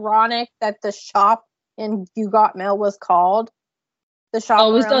was ironic that the shop in You Got Mail was called The Shop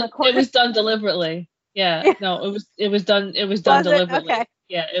Around the Corner. It was done deliberately. Yeah. No, it was done deliberately. Okay.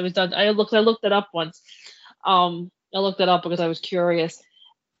 Yeah, it was done. I looked it up once. I looked it up because I was curious.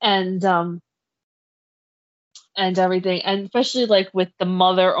 And everything, and especially like with the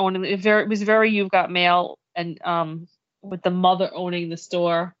mother owning it, was very You've Got Mail, and with the mother owning the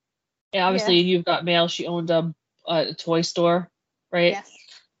store. And obviously, yes. You've Got Mail, she owned a toy store, right? Yes.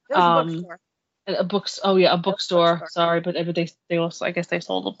 It was a bookstore. A bookstore. Sorry, but they also, I guess they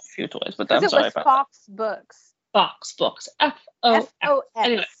sold a few toys, but I'm sorry about Fox Books. Fox Books. FOX. FOX.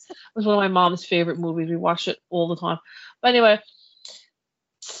 Anyway, it was one of my mom's favorite movies. We watched it all the time. But anyway,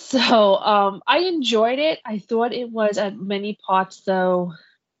 so I enjoyed it. I thought it was at many parts, though,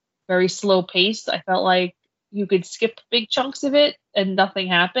 very slow paced. I felt like you could skip big chunks of it and nothing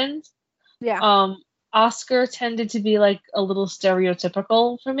happened. Yeah. Oscar tended to be like a little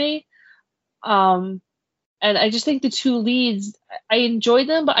stereotypical for me. And I just think the two leads, I enjoyed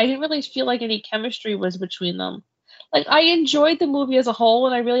them, but I didn't really feel like any chemistry was between them. Like, I enjoyed the movie as a whole,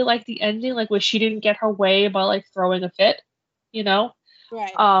 and I really liked the ending, like where she didn't get her way by like throwing a fit, you know?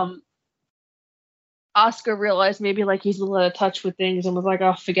 Right. Oscar realized maybe like he's a little out of touch with things and was like,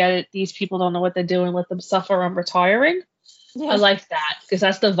 oh, forget it. These people don't know what they're doing. Let them suffer. I'm retiring. Yeah. I like that because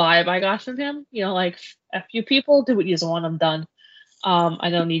that's the vibe I got from him. Like a few people do what you want. I'm done. I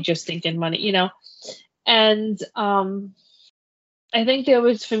don't need your stinking money, And I think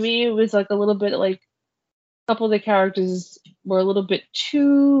for me, it was like a little bit like a couple of the characters were a little bit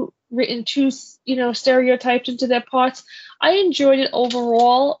too written, too, stereotyped into their parts. I enjoyed it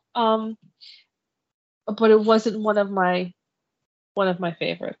overall, but it wasn't one of my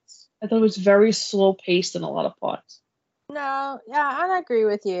favorites. I thought it was very slow paced in a lot of parts. No, yeah, I agree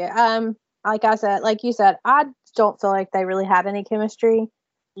with you. Like you said, I don't feel like they really had any chemistry.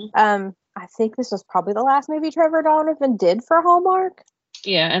 Mm-hmm. I think this was probably the last movie Trevor Donovan did for Hallmark.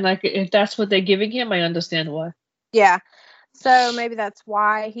 Yeah, and like if that's what they're giving him, I understand why. Yeah, so maybe that's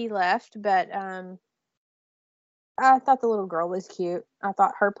why he left. But I thought the little girl was cute. I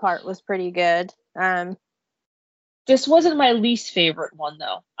thought her part was pretty good. This wasn't my least favorite one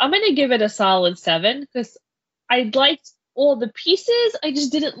though. I'm gonna give it a solid 7 because I liked all the pieces. I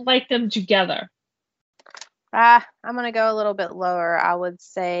just didn't like them together. I'm gonna go a little bit lower. I would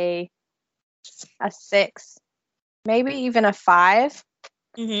say a 6, maybe even a 5.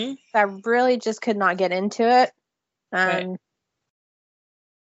 Mm-hmm. I really just could not get into it. Right.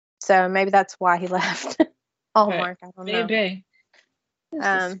 So maybe that's why he left Hallmark. Right. I don't know. Maybe.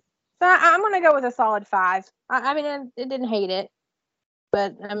 So I'm gonna go with a solid 5. I mean, I didn't hate it,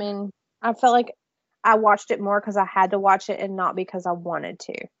 but I mean, I felt like I watched it more because I had to watch it and not because I wanted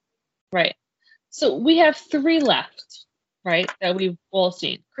to. Right. So we have 3 left, right? That we've all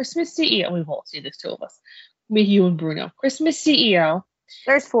seen. Christmas CEO. We've all seen this, 2 of us. Me, you, and Bruno. Christmas CEO.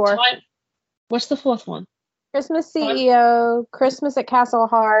 There's 4. What's the 4th one? Christmas CEO, Christmas at Castle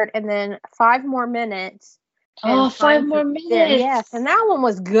Heart, and then 5 More Minutes. Oh, 5 More Minutes. Yes, and that one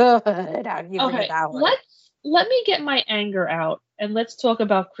was good. Okay, let me get my anger out and let's talk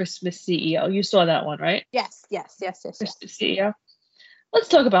about Christmas CEO. You saw that one, right? Yes. Christmas CEO. Let's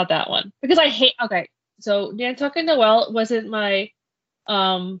talk about that one because okay, so Nantucket Noel wasn't my,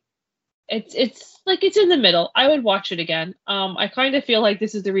 it's like it's in the middle. I would watch it again. I kind of feel like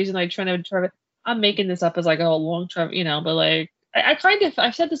this is the reason I try to. I'm making this up as like a long term, but like I kind of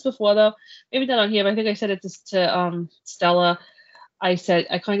I've said this before though, maybe not on here, but I think I said it to Stella. I said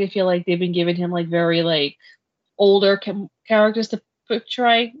I kind of feel like they've been giving him like very like older characters to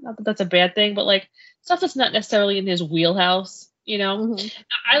portray. Not that that's a bad thing, but like stuff that's not necessarily in his wheelhouse. Mm-hmm.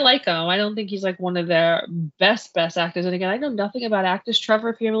 I like him. I don't think he's like one of their best actors. And again, I know nothing about actors. Trevor,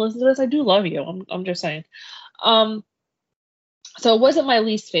 if you ever listen to this, I do love you. I'm just saying. So it wasn't my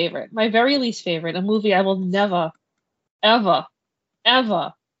least favorite. My very least favorite, a movie I will never, ever,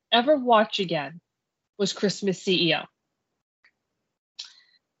 ever, ever watch again, was Christmas CEO.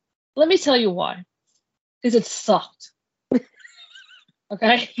 Let me tell you why. Because it sucked.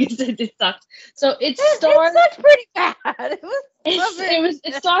 Okay? It sucked. So it sucked pretty bad.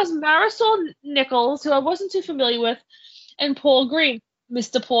 It stars Marisol Nichols, who I wasn't too familiar with, and Paul Green,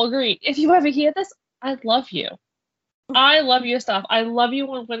 Mr. Paul Green. If you ever hear this, I love you. I love your stuff. I love you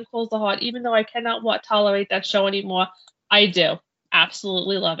when Wind Calls the Heart, even though I cannot tolerate that show anymore. I do.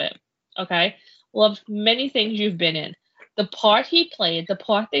 Absolutely love it. Okay? Loved many things you've been in. The part he played, the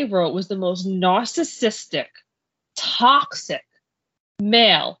part they wrote, was the most narcissistic, toxic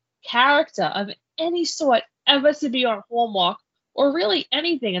male character of any sort ever to be on Hallmark or really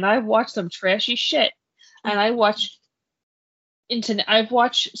anything. And I've watched some trashy shit. And I've watched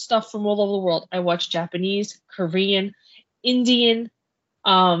stuff from all over the world. I watch Japanese, Korean, Indian,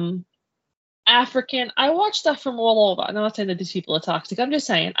 African. I watch stuff from all over. I'm not saying that these people are toxic. I'm just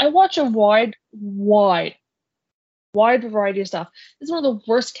saying I watch a wide variety of stuff. This is one of the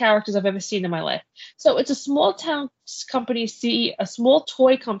worst characters I've ever seen in my life. So it's a small town company CEO, a small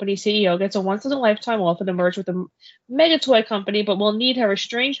toy company CEO gets a once-in-a-lifetime offer to merge with a mega toy company, but will need her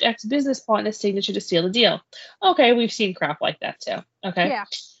estranged ex-business partner's signature to seal the deal. Okay, we've seen crap like that too. Okay. Yeah.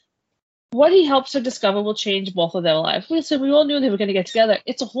 What he helps her discover will change both of their lives. So we all knew they were going to get together.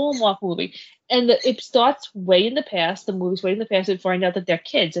 It's a Hallmark movie. And it starts way in the past. The movie's way in the past. And find out that they're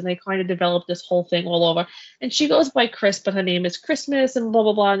kids. And they kind of develop this whole thing all over. And she goes by Chris, but her name is Christmas and blah,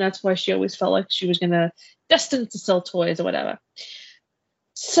 blah, blah. And that's why she always felt like she was destined to sell toys or whatever.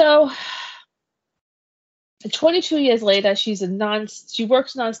 So 22 years later, she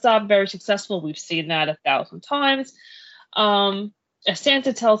works nonstop, very successful. We've seen that 1,000 times. As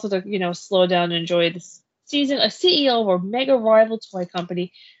Santa tells her to, slow down and enjoy this season, a CEO of a mega rival toy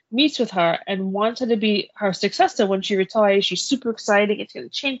company meets with her and wants her to be her successor when she retires. She's super excited. It's going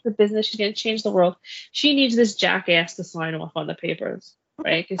to change the business. She's going to change the world. She needs this jackass to sign off on the papers.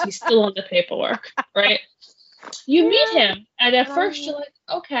 right? Because he's still on the paperwork, right? You meet him, and at first you're like,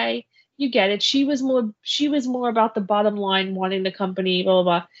 okay, you get it. She was more about the bottom line, wanting the company, blah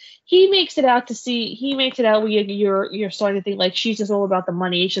blah blah. He makes it out where you're starting to think like she's just all about the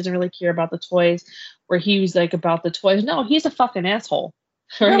money. She doesn't really care about the toys, where he was like about the toys. No, he's a fucking asshole.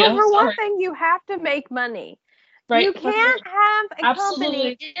 Right? Well, for one thing, you have to make money. Right. You can't have a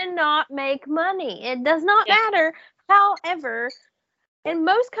company and not make money. It does not matter. However, in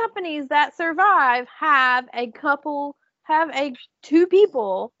most companies that survive have two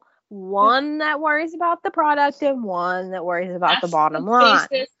people, one that worries about the product and one that worries about the bottom line.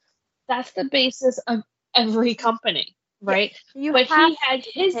 That's the basis of every company, right? But he had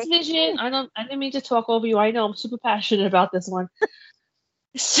his vision. I didn't mean to talk over you. I know I'm super passionate about this one.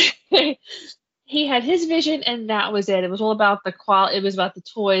 He had his vision, and that was it. It was all about the quality. It was about the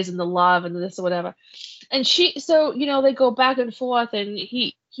toys and the love and this or whatever. And they go back and forth, and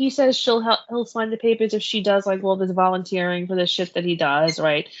he says he'll sign the papers if she does like all this volunteering for the shit that he does,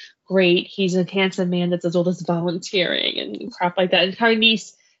 right? Great. He's a handsome man that does all this volunteering and crap like that. And her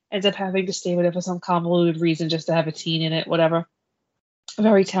niece ends up having to stay with her for some convoluted reason just to have a teen in it, whatever. A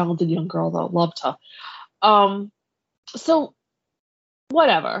very talented young girl, though. Loved her. So,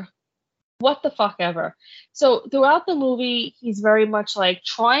 whatever. What the fuck ever. So throughout the movie, he's very much like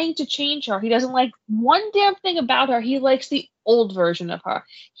trying to change her. He doesn't like one damn thing about her. He likes the old version of her.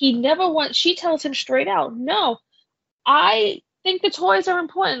 She tells him straight out, no, I think the toys are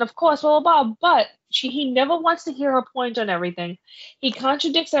important, of course, blah, blah, blah, but he never wants to hear her point on everything. He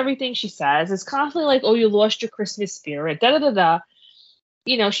contradicts everything she says. It's constantly like, oh, you lost your Christmas spirit, da-da-da-da.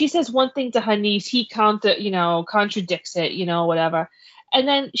 She says one thing to her niece, he contradicts it, whatever. And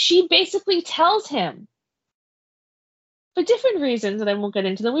then she basically tells him, for different reasons, and I won't get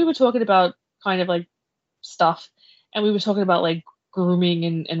into them. We were talking about kind of like stuff, and we were talking about like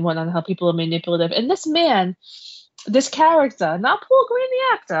grooming and whatnot, how people are manipulative. And this man, this character, not Paul Green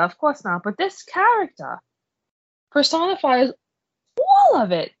the actor, of course not, but this character personifies all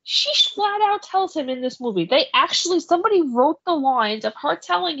of it. She flat out tells him in this movie. Somebody wrote the lines of her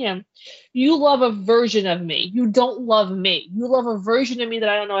telling him, you love a version of me. You don't love me. You love a version of me that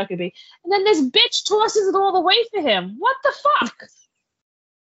I don't know I could be. And then this bitch tosses it all away for him. What the fuck?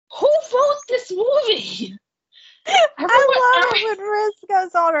 Who wrote this movie? I love it when Riz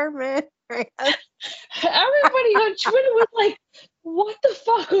goes on her man. Everybody on Twitter was like, what the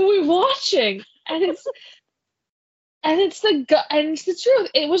fuck are we watching? And it's the truth.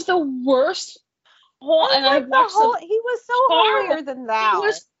 It was the worst. He was so holier than thou. It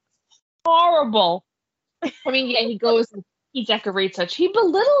was horrible. I mean, yeah, he goes and he decorates her. He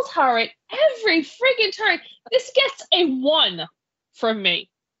belittles her at every friggin' turn. This gets a 1 from me.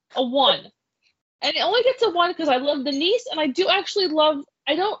 A 1. And it only gets a 1 because I love the niece, and I do actually love,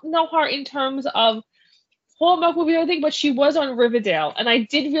 I don't know her in terms of Hallmark movie or anything, but she was on Riverdale, and I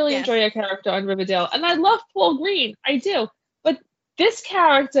did really enjoy her character on Riverdale, and I love Paul Green, I do, but this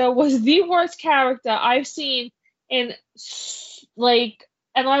character was the worst character I've seen in, like,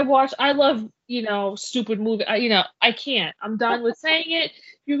 and I love, stupid movie, I can't, I'm done with saying it.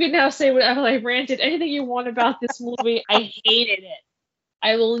 You can now say whatever I ranted, anything you want about this movie. I hated it.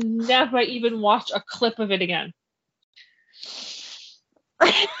 I will never even watch a clip of it again.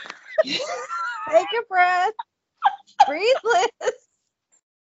 Take a breath. Breathe, Liz.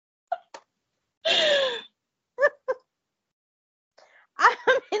 I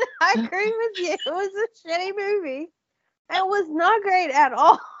mean, I agree with you. It was a shitty movie. It was not great at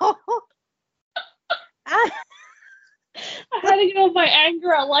all. I had to get all my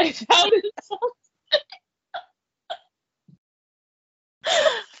anger at life out.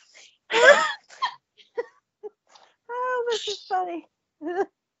 Oh, this is funny. This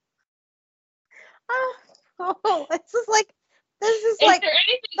is like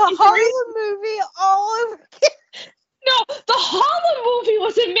the Harlem movie all over again. No, the Harlem movie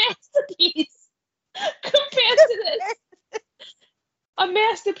was a masterpiece compared to this. A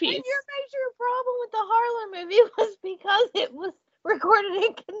masterpiece. And your major problem with the Harlem movie was because it was recorded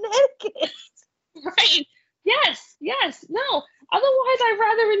in Connecticut. Right. Yes. No. Otherwise, I'd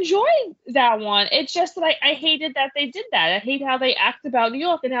rather enjoy that one. It's just that I hated that they did that. I hate how they act about New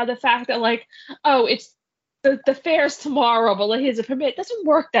York and how the fact that, like, oh, it's the fair's tomorrow, but like, here's a permit. It doesn't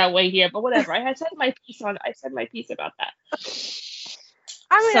work that way here, but whatever. I said my piece about that.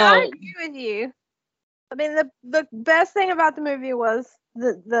 I mean, I agree with you. I mean, the best thing about the movie was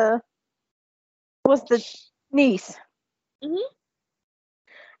the niece. Mm-hmm.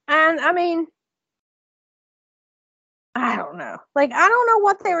 And I mean, I don't know. Like, I don't know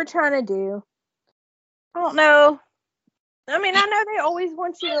what they were trying to do. I don't know I mean, I know they always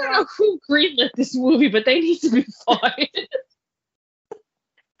want you I to don't know like. who greenlit this movie, but they need to be fired.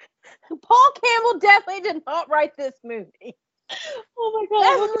 Paul Campbell definitely did not write this movie. Oh my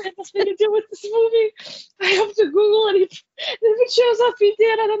god, what could this thing to do with this movie? I have to Google it. If it shows up he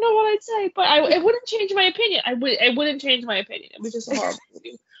did, I don't know what I'd say. But it wouldn't change my opinion. It wouldn't change my opinion. It was just a horrible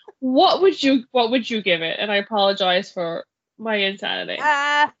movie. What would you give it? And I apologize for my insanity.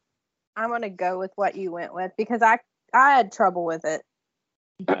 I'm gonna go with what you went with because I had trouble with it.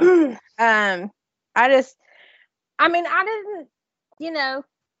 I didn't,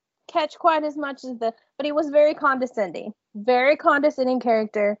 catch quite as much as but he was very condescending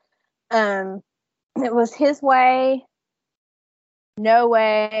character. It was his way, no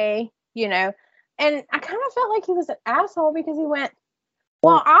way, and I kind of felt like he was an asshole because he went,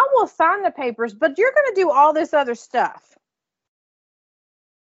 well, I will sign the papers, but you're going to do all this other stuff.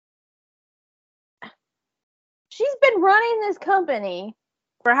 She's been running this company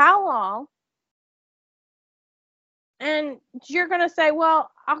for how long? And you're going to say, well,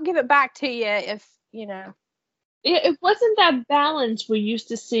 I'll give it back to you if, It wasn't that balance we're used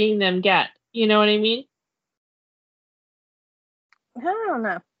to seeing them get. You know what I mean? I don't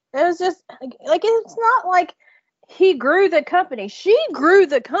know. It was just, like it's not like he grew the company. She grew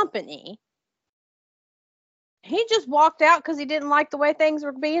the company. He just walked out because he didn't like the way things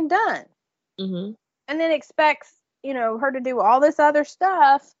were being done. Mm-hmm. And then expects, her to do all this other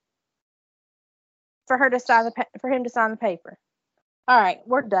stuff for him to sign the paper. All right,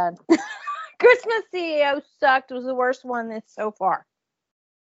 we're done. Christmas CEO sucked. It was the worst one this so far.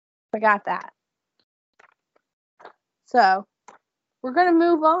 We got that. So we're gonna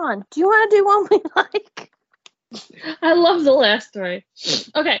move on. Do you want to do one we like? I love the last three.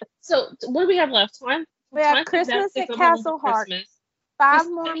 Okay, so what do we have left? We have Christmas at Castle Hart. 5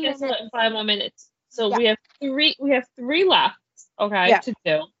 more minutes. 5 more minutes. So we have three. We have 3 left. Okay, to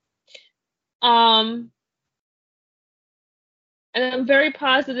do. And I'm very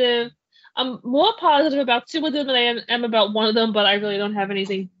positive. I'm more positive about 2 of them than I am about 1 of them, but I really don't have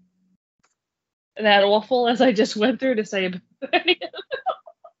anything that awful as I just went through to say about any of them.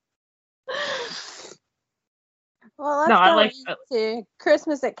 Well, let's go to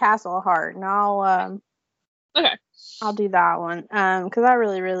Christmas at Castle Hart, and I'll do that one because I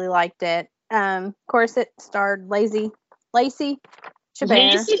really, really liked it. Of course, it starred Lacey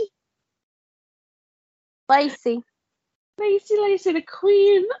Chabert. Lacey, the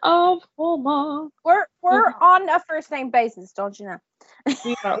queen of Hallmark. We're on a first name basis, don't you know?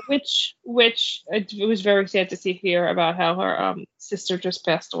 Which it was very sad to hear about how her sister just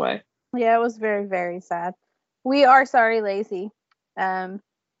passed away. Yeah, it was very, very sad. We are sorry, Lacey. But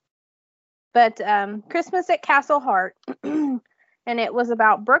Christmas at Castle Hart, and it was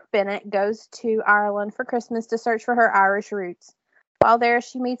about Brooke Bennett goes to Ireland for Christmas to search for her Irish roots. While there,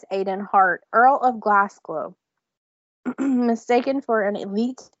 she meets Aidan Hart, Earl of Glasgow, mistaken for an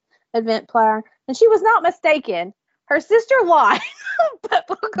elite event planner, and she was not mistaken. Her sister lied. But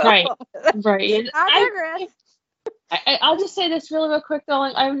right. I digress. I'll just say this really real quick, though.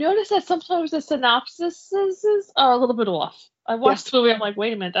 I've noticed that sometimes the synopsises are a little bit off. I watched the movie. I'm like,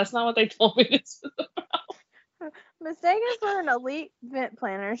 wait a minute, that's not what they told me this was about. Mistaken for an elite event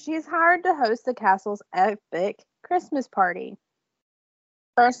planner, she's hired to host the castle's epic Christmas party.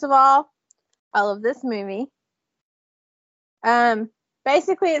 First of all, I love this movie.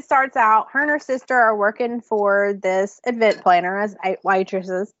 Basically, it starts out, her and her sister are working for this event planner as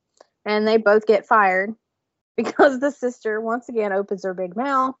waitresses, and they both get fired because the sister once again opens her big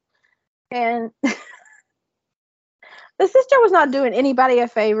mouth, and the sister was not doing anybody a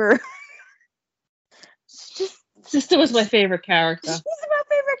favor. Sister was my favorite character. She's my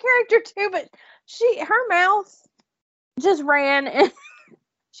favorite character too, but her mouth just ran, and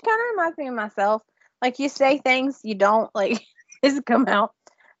she kind of reminds me of myself. Like, you say things you don't like just come out.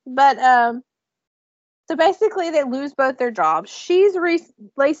 But so basically they lose both their jobs.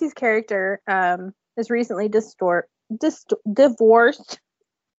 Lacey's character is recently divorced.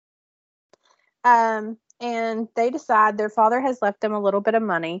 And they decide their father has left them a little bit of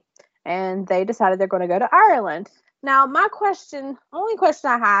money, and they decided they're going to go to Ireland. Now, only question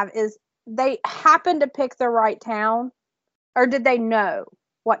I have is, they happened to pick the right town, or did they know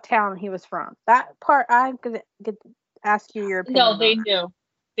what town he was from? That part I could ask you your opinion. No, they knew.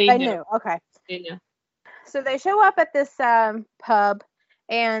 They knew. Okay. They knew. So they show up at this pub,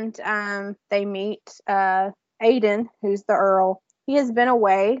 and they meet Aidan, who's the Earl. He has been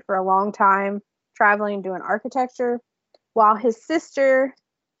away for a long time, traveling, doing architecture, while his sister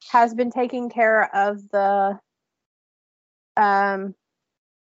has been taking care of the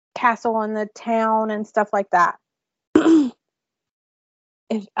castle and the town and stuff like that.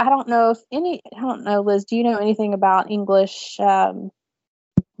 if I don't know, Liz, do you know anything about English, the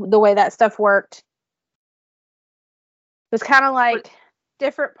way that stuff worked? It was kind of like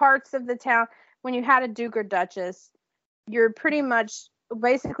different parts of the town. When you had a duke or duchess, you're pretty much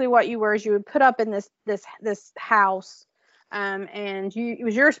basically what you were is you would put up in this house, and it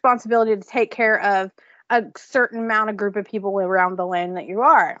was your responsibility to take care of a certain amount of group of people around the land that you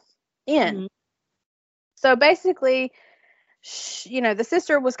are in. Mm-hmm. So basically, the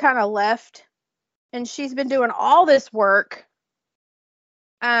sister was kind of left, and she's been doing all this work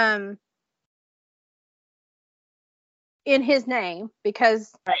in his name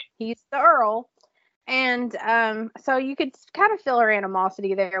because he's the Earl. And so you could kind of feel her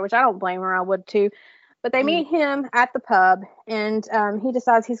animosity there, which I don't blame her. I would too. But they meet him at the pub, and he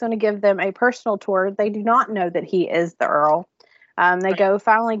decides he's going to give them a personal tour. They do not know that he is the Earl. They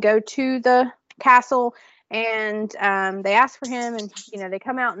finally go to the castle, and they ask for him, and they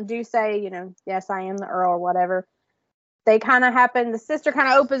come out and do say, yes, I am the Earl or whatever. They kind of happen. The sister kind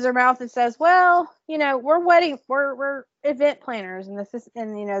of opens her mouth and says, well, we're event planners, and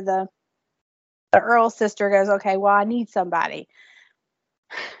the Earl's sister goes, okay, well, I need somebody.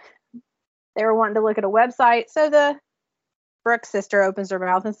 They were wanting to look at a website, so the Brooke sister opens her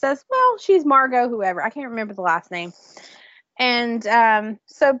mouth and says, well, she's Margot, whoever. I can't remember the last name. And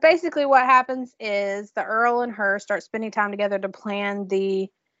so basically what happens is the Earl and her start spending time together to plan the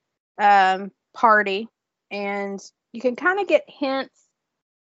party. And you can kind of get hints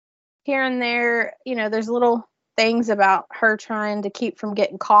here and there. There's little things about her trying to keep from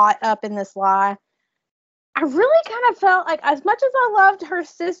getting caught up in this lie. I really kind of felt like, as much as I loved her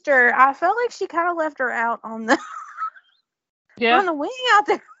sister, I felt like she kind of left her out on the on the wing out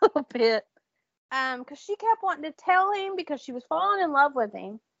there a little bit. Because she kept wanting to tell him because she was falling in love with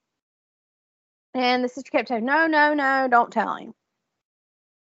him. And the sister kept saying, no, don't tell him.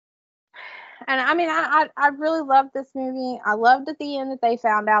 And I mean, I really loved this movie. I loved at the end that they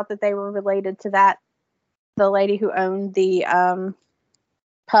found out that they were related to the lady who owned the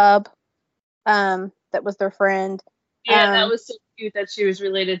pub. That was their friend. Yeah, that was so cute that she was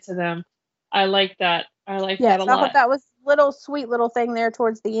related to them. I like that. I that a lot. I thought that was sweet little thing there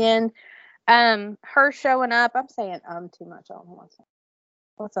towards the end. Her showing up. I'm saying too much. I don't know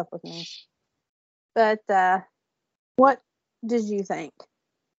what's up with me. But what did you think?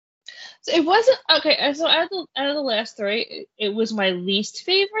 So it wasn't okay. So out of the last three, it was my least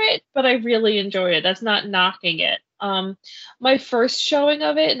favorite, but I really enjoyed it. That's not knocking it. My first showing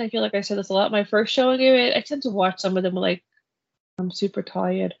of it, and I feel like I said this a lot. My first showing of it, I tend to watch some of them like I'm super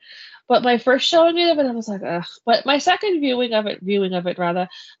tired. But my first showing of it, I was like, ugh. But my second viewing of it, I really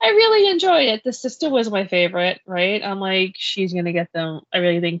enjoyed it. The sister was my favorite, right? I'm like, she's gonna get them. I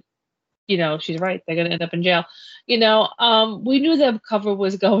really think, she's right. They're gonna end up in jail. We knew the cover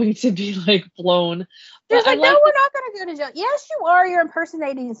was going to be like blown. She's like, no, we're not gonna go to jail. Yes, you are. You're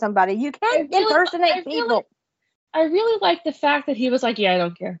impersonating somebody. You can't impersonate people. I really like the fact that he was like, yeah, I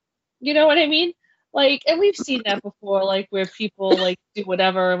don't care. You know what I mean? Like, and we've seen that before, like where people like do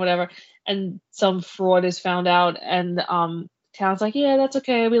whatever, and some fraud is found out, and town's like, yeah, that's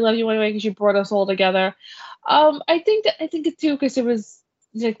okay, we love you anyway because you brought us all together. I think it too because it was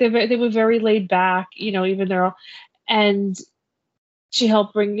like they were very laid back, even though, and she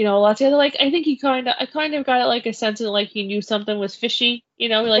helped bring a lot together. Like I think I kind of got like a sense of like he knew something was fishy,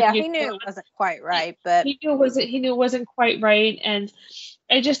 like he knew it wasn't quite right, but he knew it wasn't quite right, and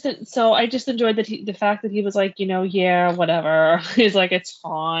I just enjoyed the fact that he was like, yeah, whatever. He's like, it's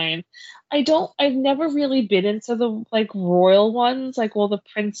fine. I've never really been into the like royal ones, like all the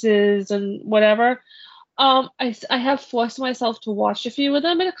princes and whatever. I have forced myself to watch a few of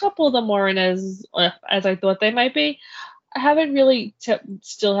them, and a couple of them weren't as I thought they might be. I haven't really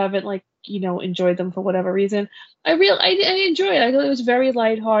still haven't like enjoyed them for whatever reason. I enjoyed it. I thought it was very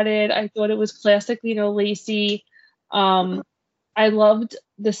lighthearted. I thought it was classic, Lacey. I loved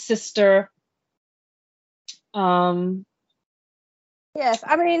the sister. Yes,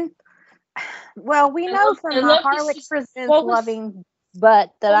 I mean, well, we know from my Harlequin Presents loving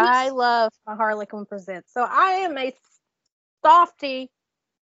butt that I love my Harlequin Presents. So I am a softie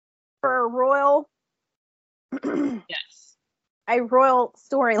for a royal. Yes. A royal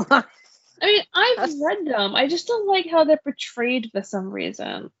storyline. I mean, I've read them. I just don't like how they're portrayed for some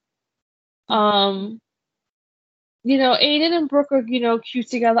reason. Aiden and Brooke are, cute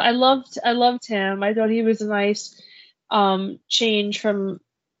together. I loved him. I thought he was a nice change from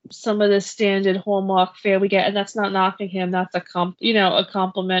some of the standard Hallmark fare we get, and that's not knocking him. That's a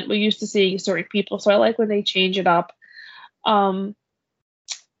compliment. We're used to seeing certain people, so I like when they change it up.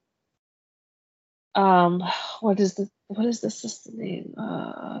 What is the sister name?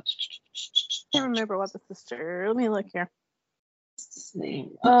 Can't remember what the sister. Let me look here. What's his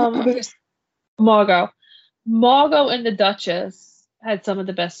name? Margot. Margot and the Duchess had some of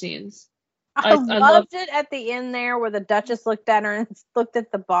the best scenes. I loved it at the end there where the Duchess looked at her and looked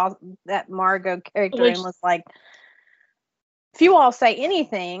at the boss, that Margot character, and was like, if you all say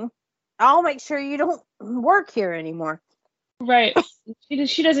anything, I'll make sure you don't work here anymore. Right.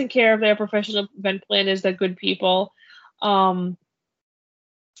 She doesn't care if they're professional event planners, they're good people.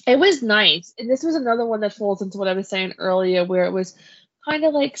 It was nice. And this was another one that falls into what I was saying earlier, where it was kind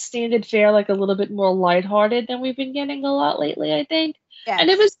of like standard fare, like a little bit more lighthearted than we've been getting a lot lately, I think. Yes. And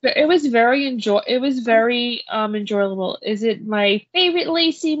it was very enjoyable. Is it my favorite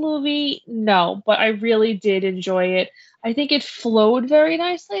Lacey movie? No, but I really did enjoy it. I think it flowed very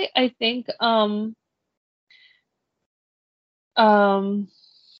nicely. I think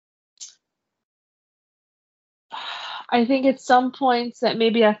I think at some points that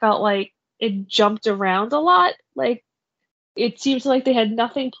maybe I felt like it jumped around a lot. Like it seems like they had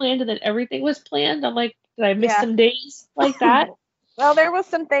nothing planned and then everything was planned. I'm like, did I miss some days like that? Well, there was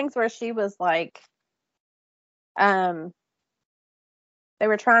some things where she was like, they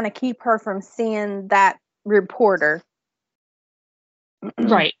were trying to keep her from seeing that reporter.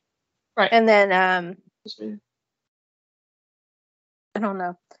 Right. And then, I don't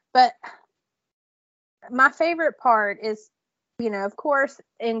know. But my favorite part is, of course,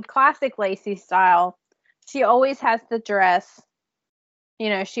 in classic Lacey style, she always has the dress.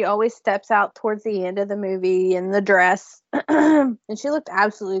 She always steps out towards the end of the movie in the dress. And she looked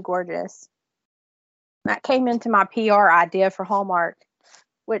absolutely gorgeous. That came into my PR idea for Hallmark,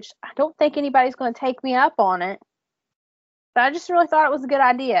 which I don't think anybody's going to take me up on it. But I just really thought it was a good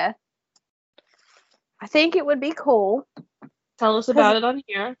idea. I think it would be cool. Tell us about it on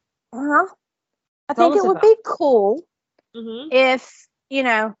here. I think it would be cool if,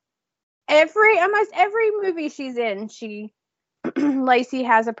 almost every movie she's in, Lacey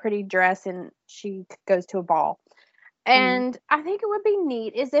has a pretty dress and she goes to a ball. And I think it would be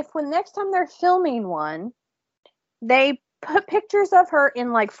neat is if when next time they're filming one, they put pictures of her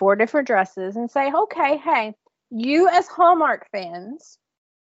in like 4 different dresses and say, okay, hey, you as Hallmark fans,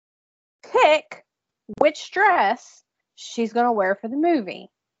 pick which dress she's going to wear for the movie.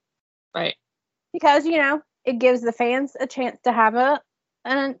 Right. Because, it gives the fans a chance to have a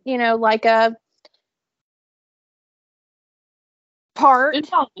part,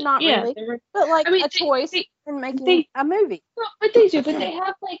 not really, but like a choice in making a movie. No, but they do. But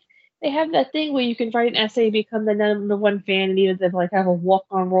they have that thing where you can write an essay, become the number one fan, and either like have a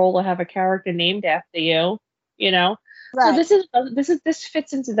walk-on role or have a character named after you. Right. So this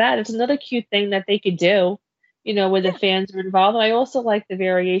fits into that. It's another cute thing that they could do. Where the fans are involved. I also like the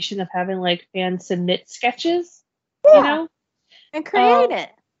variation of having like fans submit sketches. And create it.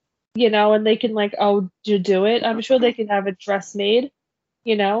 And they can like, do it. I'm sure they can have a dress made.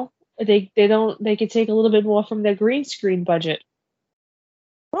 They could take a little bit more from their green screen budget.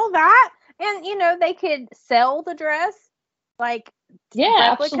 Well, that and they could sell the dress like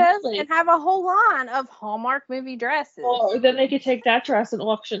replicas and have a whole line of Hallmark movie dresses. Or then they could take that dress and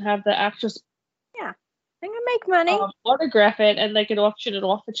auction, have the actress. Yeah, they can make money. Autograph it, and they could auction it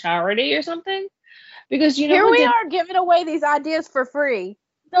off for charity or something. Because here we are giving away these ideas for free.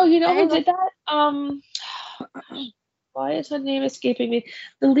 No, who did that? Why is her name escaping me?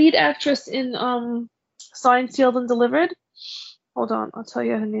 The lead actress in Signed, Sealed, and Delivered. Hold on, I'll tell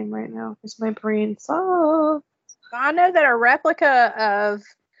you her name right now because my brain's I know that a replica of,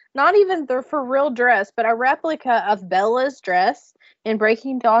 not even the for real dress, but a replica of Bella's dress in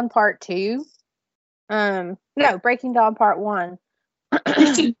Breaking Dawn Part 2. No, Breaking Dawn Part 1.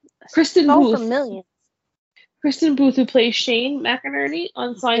 Kristen Booth. For millions. Kristen Booth, who plays Shane McInerney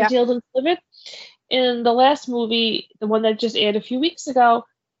on Signed, Sealed, and Delivered. In the last movie, the one that just aired a few weeks ago,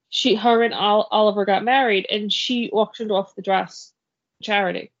 her and Oliver got married, and she auctioned off the dress for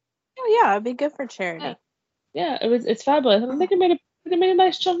charity. Oh yeah, it'd be good for charity. Yeah, it's fabulous. I think it made a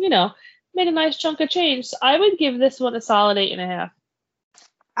nice chunk, made a nice chunk of change. So I would give this one a solid 8.5.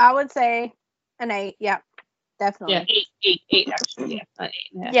 I would say an 8. Yeah, definitely. Yeah, 8 actually. Yeah, not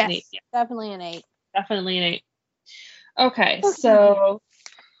 8.5. Yes, 8, yeah. Definitely an 8. Definitely an 8. Okay, so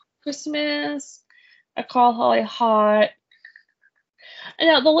Christmas, I Call Holly Hot. And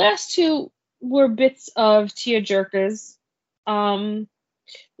now the last 2 were bits of tearjerkers.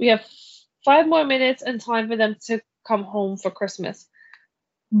 We have 5 more minutes and time for them to come home for Christmas.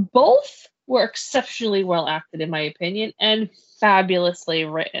 Both were exceptionally well acted, in my opinion, and fabulously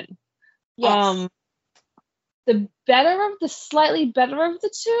written. Yes. The slightly better of the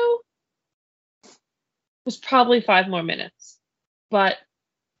 2 was probably 5 more minutes. But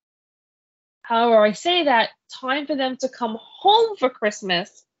however I say that, time for them to come home for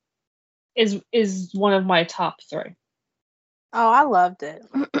Christmas is one of my top 3. Oh, I loved it.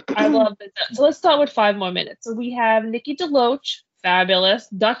 I love it. So let's start with 5 more minutes. So we have Nikki DeLoach, fabulous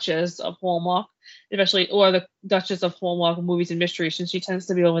Duchess of Hallmark, or the Duchess of Hallmark movies and mysteries, since she tends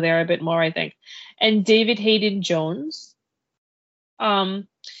to be over there a bit more, I think. And David Hayden Jones. And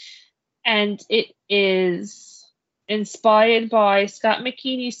it is inspired by Scott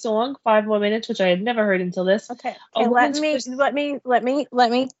McKinney's song 5 More Minutes, which I had never heard until this. Okay, let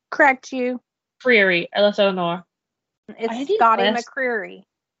me correct you. Prairie. I left out an R. It's Scotty McCreery.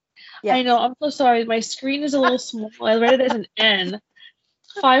 Yes. I know. I'm so sorry. My screen is a little small. I read it as an N.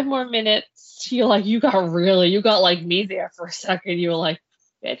 5 more minutes. You're like, you got like me there for a second. You were like,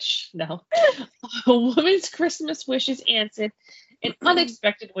 bitch, no. A woman's Christmas wish is answered in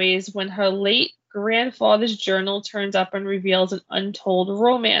unexpected ways when her late grandfather's journal turns up and reveals an untold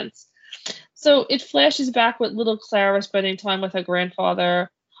romance. So it flashes back with little Clara spending time with her grandfather,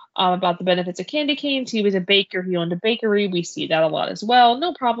 about the benefits of candy canes. He was a baker. He owned a bakery. We see that a lot as well.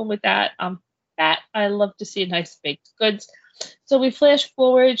 No problem with that. I love to see nice baked goods. So we flash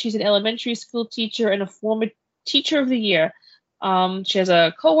forward. She's an elementary school teacher and a former teacher of the year. She has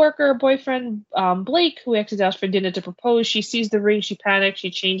a coworker, boyfriend, Blake, who asks out for dinner to propose. She sees the ring. She panics.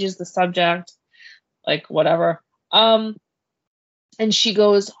 She changes the subject, like whatever. And she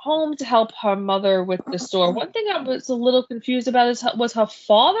goes home to help her mother with the store. One thing I was a little confused about was her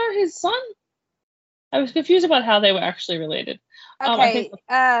father his son? I was confused about how they were actually related. Okay.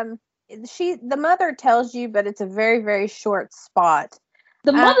 The mother tells you, but it's a very, very short spot.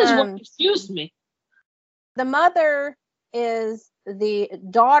 The mother's what confused me. The mother is the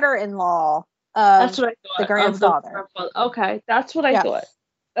daughter-in-law of the grandfather. Okay, that's what I thought.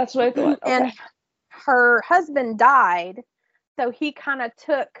 That's what I thought. Okay. And her husband died. So he kind of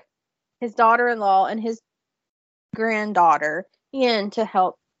took his daughter-in-law and his granddaughter in to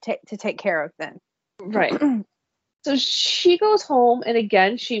help to take care of them. Right. So she goes home, and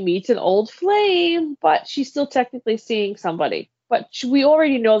again, she meets an old flame, but she's still technically seeing somebody. But we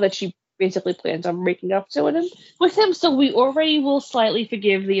already know that she basically plans on breaking up with him, so we already will slightly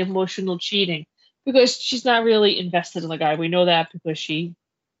forgive the emotional cheating, because she's not really invested in the guy. We know that because she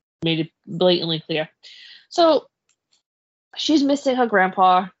made it blatantly clear. So she's missing her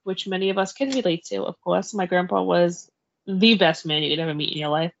grandpa, which many of us can relate to, of course. My grandpa was the best man you could ever meet in your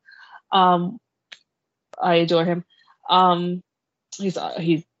life. I adore him. He's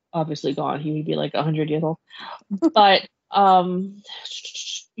obviously gone. He would be like 100 years old. But, so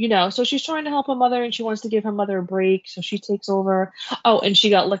she's trying to help her mother, and she wants to give her mother a break. So she takes over. Oh, and she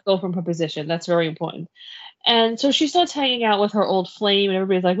got let go from her position. That's very important. And so she starts hanging out with her old flame, and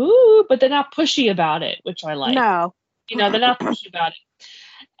everybody's like, ooh, but they're not pushy about it, which I like. No. They're not pushy about it.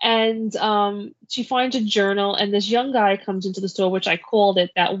 And she finds a journal, and this young guy comes into the store, which I called it.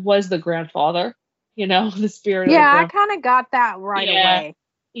 That was the grandfather, the spirit of the grandfather. Yeah, I kind of got that right away.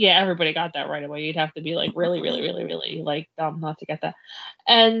 Yeah, everybody got that right away. You'd have to be like really, really, really, really like dumb not to get that.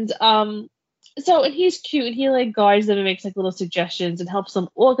 And and he's cute, and he like guides them and makes like little suggestions and helps them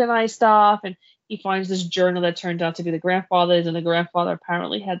organize stuff. And he finds this journal that turned out to be the grandfather's, and the grandfather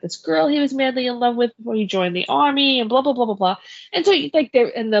apparently had this girl he was madly in love with before he joined the army, and blah blah blah blah blah. And so like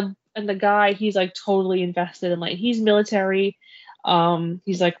the guy, he's like totally invested in, like, he's military,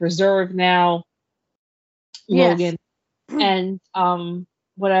 he's like reserve now, Logan, yes. And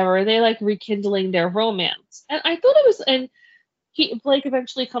whatever, they like rekindling their romance. And I thought it was, and Blake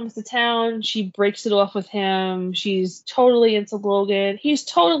eventually comes to town. She breaks it off with him. She's totally into Logan. He's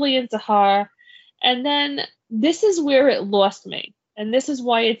totally into her. And then this is where it lost me. And this is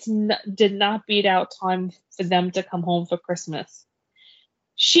why it did not beat out time for them to come home for Christmas.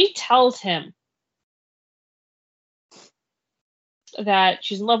 She tells him that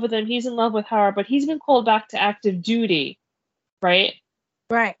she's in love with him. He's in love with her, but he's been called back to active duty, right?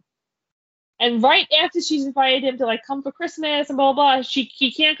 Right. And right after she's invited him to like come for Christmas and blah blah blah,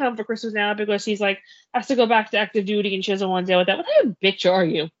 he can't come for Christmas now because he's like has to go back to active duty, and she doesn't want to deal with that. What kind of bitch are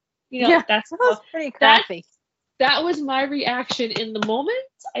you? That was pretty crappy. That was my reaction in the moment.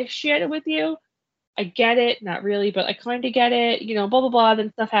 I shared it with you. I get it, not really, but I kind of get it. Blah blah blah.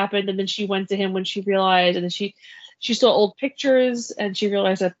 Then stuff happened, and then she went to him when she realized, and then she saw old pictures, and she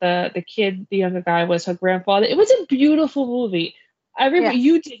realized that the kid, the younger guy, was her grandfather. It was a beautiful movie. I remember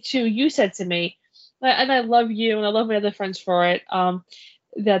you did too. You said to me, and I love you, and I love my other friends for it,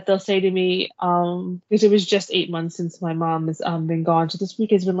 that they'll say to me, because it was just 8 months since my mom has been gone. So this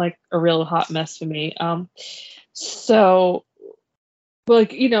week has been like a real hot mess for me. So But,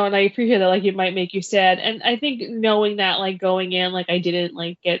 like, and I appreciate that, like, it might make you sad. And I think knowing that, like, going in, like, I didn't,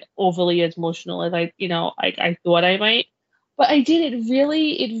 like, get overly emotional as I thought I might. But I did. It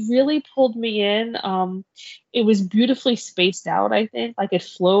really pulled me in. It was beautifully spaced out, I think. Like, it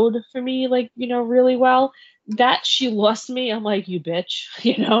flowed for me, like, really well. That she lost me, I'm like, you bitch,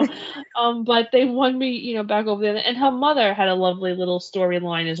 But they won me, back over there. And her mother had a lovely little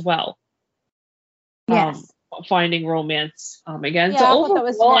storyline as well. Yes. Finding romance again. Yeah, So I thought that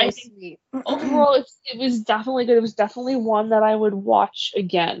was very sweet. overall, it was definitely good. It was definitely one that I would watch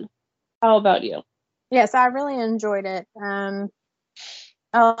again. How about you? Yes, I really enjoyed it. I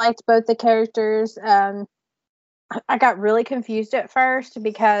liked both the characters. I got really confused at first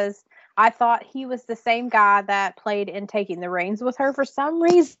because I thought he was the same guy that played in Taking the Reins with her. For some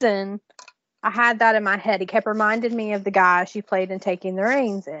reason, I had that in my head. He kept reminding me of the guy she played in Taking the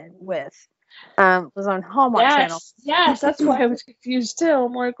Reins with. Was on Hallmark Channel. Yes, that's why I was confused too.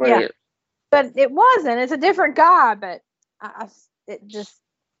 I'm like, wait. Yeah. But it wasn't. It's a different guy. But I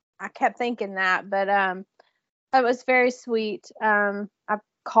kept thinking that. But that was very sweet. I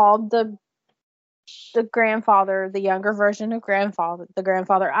called the grandfather, the younger version of the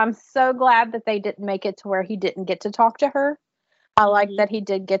grandfather. I'm so glad that they didn't make it to where he didn't get to talk to her. I like that he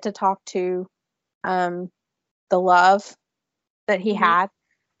did get to talk to the love that he had.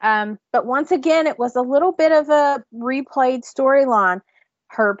 But once again, it was a little bit of a replayed storyline.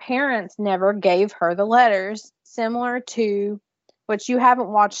 Her parents never gave her the letters, similar to, which you haven't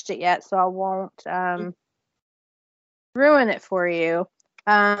watched it yet, so I won't ruin it for you.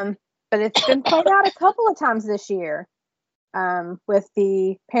 But it's been played out a couple of times this year, with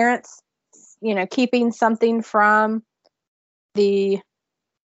the parents, keeping something from the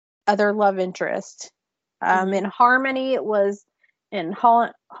other love interest. In Harmony, it was in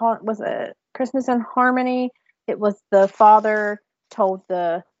Holland, was it Christmas in Harmony? It was the father told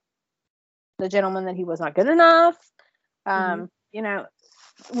the gentleman that he was not good enough. Once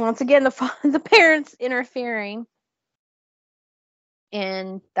again, the parents interfering.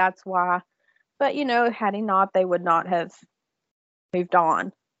 And that's why. But, had he not, they would not have moved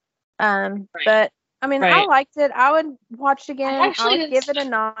on. Right. But, I mean, right. I liked it. I would watch it again. I would give it a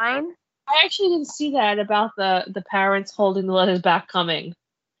 9. I actually didn't see that about the parents holding the letters back coming.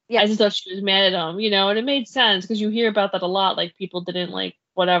 Yes. I just thought she was mad at them, and it made sense because you hear about that a lot. Like, people didn't, like,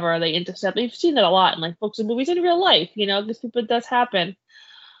 whatever, they intercept. You've seen that a lot in, like, books and movies in real life, because it does happen.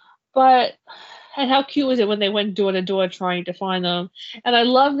 But... And how cute was it when they went door to door trying to find them? And I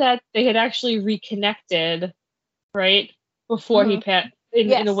love that they had actually reconnected, right? Before he passed,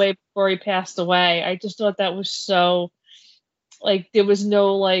 in a way, before he passed away. I just thought that was so, like, there was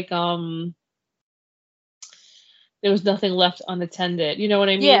no, like, there was nothing left unattended. You know what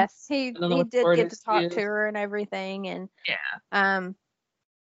I mean? Yes, he did get to talk to her and everything. And yeah,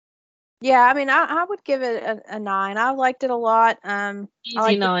 I mean, I would give it a 9. I liked it a lot.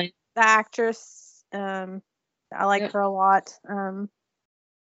 Easy 9. The actress, I like her a lot.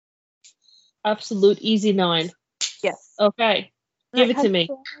 Absolute easy 9. Yes. Okay. Give it to me.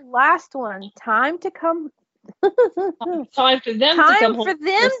 Last one. Time to come. Time for them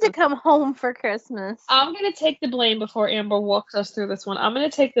to come home for Christmas. I'm going to take the blame before Amber walks us through this one. I'm going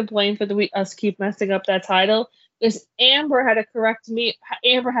to take the blame for us keep messing up that title. Because Amber had to correct me.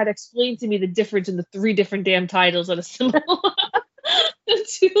 Amber had explained to me the difference in the 3 different damn titles that are similar. I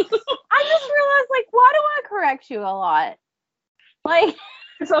just realized, like, why do I correct you a lot? Like,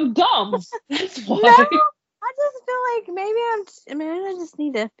 because I'm dumb. That's why. No, I just feel like maybe I just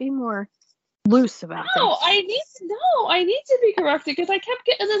need to be more loose about things. I need to be corrected because I kept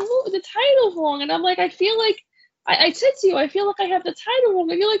getting the title wrong, and I'm like, I feel like I said to you, I feel like I have the title wrong,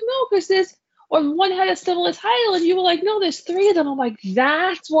 and you're like, no, because there's, or one had a similar title, and you were like, no, there's 3 of them. I'm like,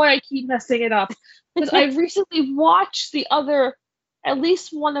 that's why I keep messing it up, because I recently watched the other. At least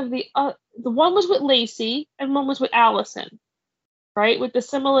one of the one was with Lacey and one was with Allison, right? With the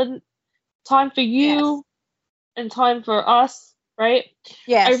similar Time for You and Time for Us, right?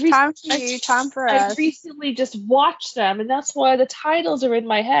 Yes, Time for You, Time for Us. I recently just watched them, and that's why the titles are in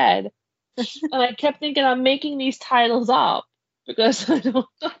my head. And I kept thinking I'm making these titles up because I don't.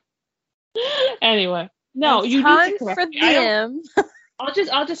 Anyway, no, you need to correct me. Them. I'll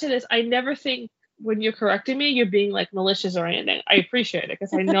just say this: I never think. When you're correcting me, you're being, like, malicious or anything. I appreciate it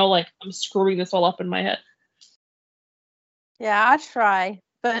because I know, like, I'm screwing this all up in my head. Yeah, I try,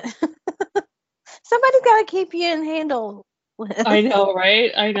 but somebody's got to keep you in handle. I know,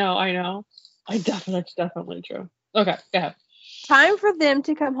 right? I know. That's definitely true. Okay, go ahead. Time for them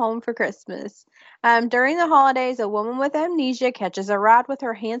to come home for Christmas. During the holidays, a woman with amnesia catches a ride with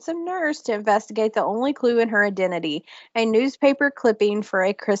her handsome nurse to investigate the only clue in her identity, a newspaper clipping for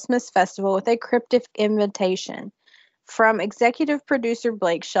a Christmas festival with a cryptic invitation from executive producer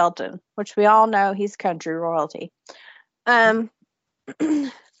Blake Shelton, which we all know he's country royalty. Even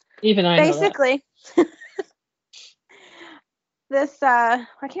I basically, know that. This, I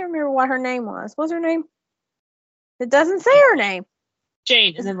can't remember what her name was. What's her name? It doesn't say her name.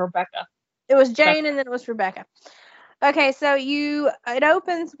 Jane and then Rebecca. It was Jane and then it was Rebecca. Okay, so it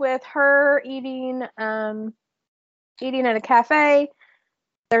opens with her eating at a cafe.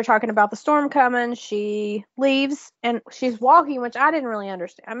 They're talking about the storm coming. She leaves and she's walking, which I didn't really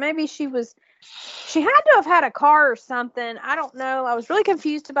understand. Maybe she had to have had a car or something. I don't know. I was really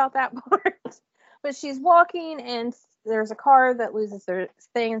confused about that part. But she's walking and there's a car that loses their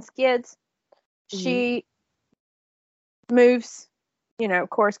thing and skids. Mm-hmm. She moves, of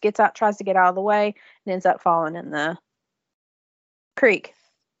course, gets out, tries to get out of the way, and ends up falling in the creek.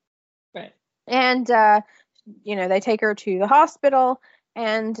 Right. And, they take her to the hospital,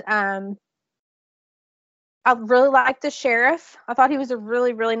 and I really liked the sheriff. I thought he was a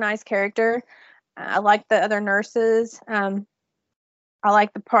really, really nice character. I liked the other nurses. I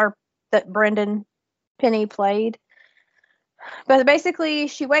liked the part that Brendan Penny played. But basically,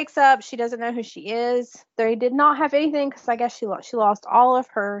 she wakes up. She doesn't know who she is. They did not have anything because I guess she lost all of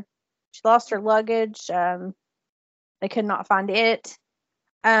her. She lost her luggage. They could not find it.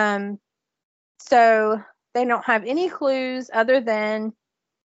 So they don't have any clues other than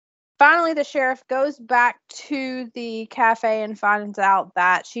finally the sheriff goes back to the cafe and finds out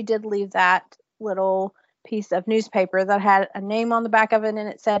that she did leave that little piece of newspaper that had a name on the back of it, and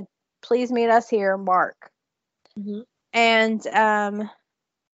it said, "Please meet us here, Mark." Mm-hmm. And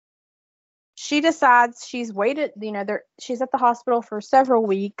she decides she's waited, she's at the hospital for several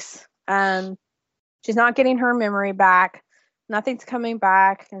weeks. She's not getting her memory back. Nothing's coming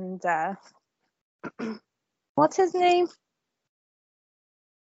back. And what's his name?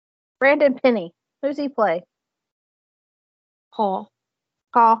 Brandon Penny. Who's he play? Paul.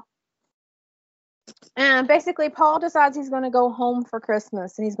 And basically, Paul decides he's going to go home for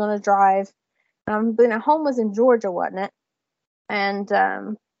Christmas, and he's going to drive. Home was in Georgia, wasn't it? And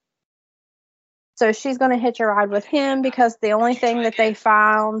so she's going to hitch a ride with him because the only thing that they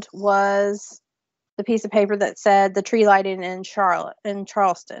found was the piece of paper that said the tree lighting in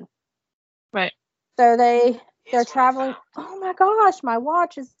Charleston. Right. So they're traveling. Oh my gosh, my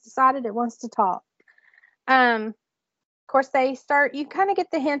watch has decided it wants to talk. Of course, you kind of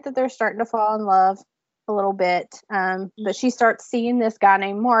get the hint that they're starting to fall in love a little bit. But she starts seeing this guy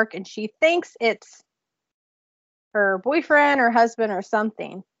named Mark, and she thinks it's her boyfriend or husband or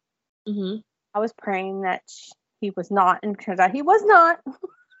something. Mm-hmm. I was praying that he was not, and it turns out he was not.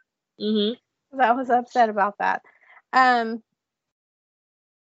 Mm-hmm. I was upset about that.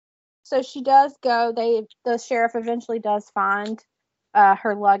 So she does go. The sheriff eventually does find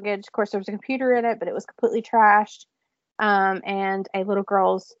her luggage. Of course, there was a computer in it, but it was completely trashed. And a little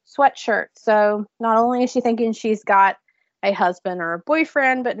girl's sweatshirt. So not only is she thinking she's got a husband or a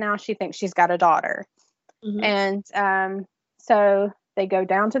boyfriend, but now she thinks she's got a daughter. Mm-hmm. And so they go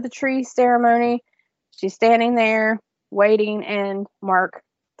down to the tree ceremony. She's standing there waiting, and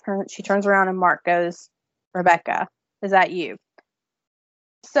she turns around and Mark goes, "Rebecca, is that you?"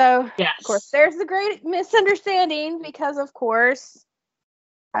 So, yes. Of course, there's the great misunderstanding because, of course,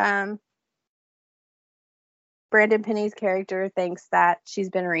 Brandon Penny's character thinks that she's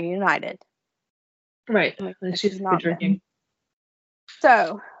been reunited. Right. She's not drinking.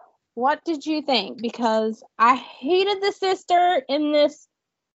 So, what did you think? Because I hated the sister in this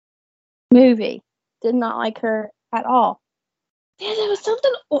movie. Did not like her at all. Yeah, there was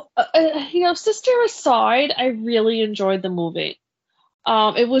something, sister aside, I really enjoyed the movie.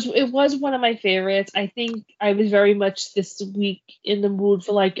 It was one of my favorites. I think I was very much this week in the mood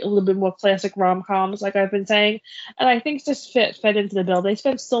for like a little bit more classic rom-coms, like I've been saying, and I think just fed into the bill. They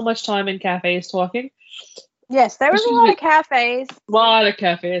spent so much time in cafes talking. Yes, there was a lot of cafes. A lot of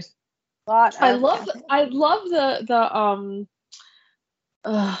cafes. I love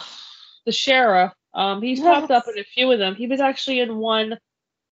the sheriff. He's popped up in a few of them. He was actually in one,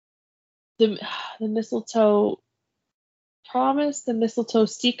 the Mistletoe Promise, the Mistletoe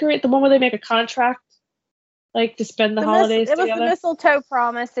Secret, the one where they make a contract, like to spend the holidays together. It was the Mistletoe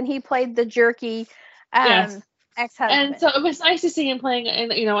Promise, and he played the jerky ex-husband. And so it was nice to see him playing,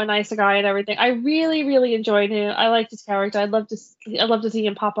 a nice guy and everything. I really, really enjoyed him. I liked his character. I'd love to see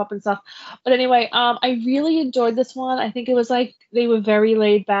him pop up and stuff. But anyway, I really enjoyed this one. I think it was like they were very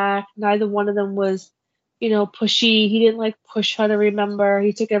laid back. Neither one of them was, pushy. He didn't like push her to remember.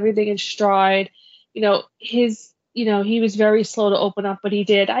 He took everything in stride. he was very slow to open up, but he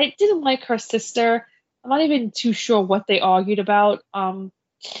did. I didn't like her sister. I'm not even too sure what they argued about.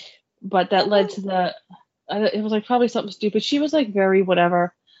 But that led to it was like probably something stupid. She was like very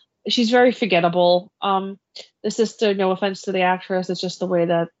whatever. She's very forgettable. The sister, no offense to the actress, it's just the way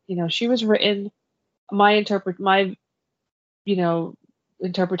that, she was written. My interpretation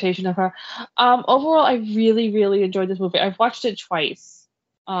of her. Overall, I really, really enjoyed this movie. I've watched it twice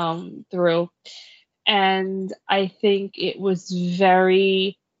through, and I think it was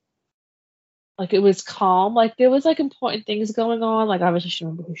very, like, it was calm. Like, there was, like, important things going on. Like, obviously, she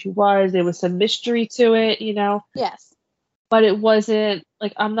remembered who she was. There was some mystery to it, Yes. But it wasn't,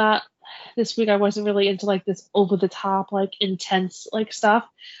 like, this week I wasn't really into, like, this over-the-top, like, intense, like, stuff.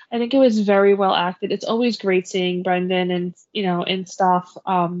 I think it was very well acted. It's always great seeing Brendan and, and stuff,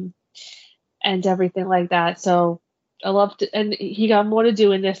 and everything like that. So I loved it. And he got more to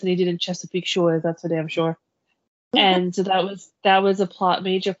do in this than he did in Chesapeake Shores, that's for damn sure. And so that was a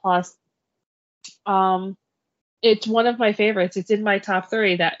major plus. It's one of my favorites. It's in my top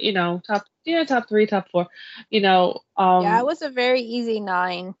 3 that, top 3, top 4, yeah, it was a very easy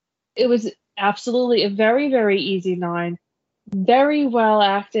 9. It was absolutely a very, very easy 9. Very well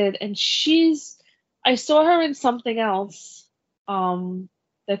acted. And I saw her in something else,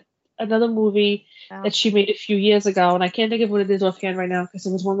 another movie that she made a few years ago. And I can't think of what it is offhand right now, because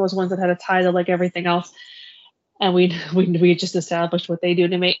it was one of those ones that had a title like everything else. And we just established what they do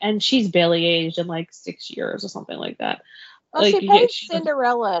to me. And she's barely aged in like 6 years or something like that. Well, she played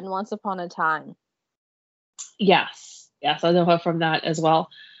Cinderella in Once Upon a Time. Yes, I know her from that as well.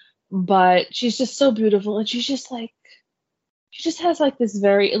 But she's just so beautiful, and she's just like, she just has like this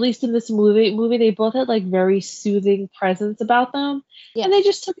very, at least in this movie, they both had like very soothing presence about them. Yes. And they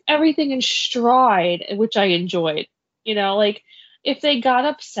just took everything in stride, which I enjoyed. Like, if they got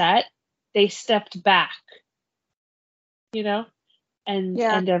upset, they stepped back. And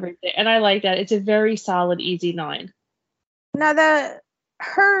everything. And I like that. It's a very solid, easy 9. Now,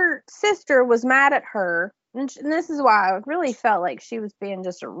 her sister was mad at her, and this is why I really felt like she was being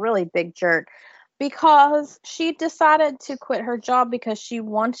just a really big jerk, because she decided to quit her job because she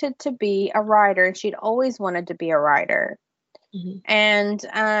wanted to be a writer, and she'd always wanted to be a writer. Mm-hmm.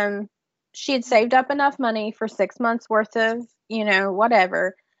 And she had saved up enough money for 6 months worth of,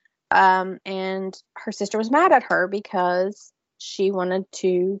 whatever. And her sister was mad at her because she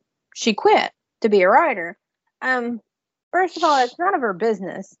quit to be a writer. First of all, it's none of her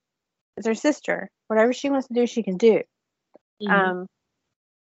business. It's her sister. Whatever she wants to do, she can do. Mm-hmm.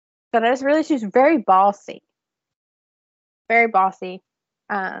 But she's very bossy. Very bossy.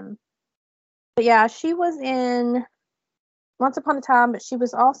 But yeah, she was in Once Upon a Time, but she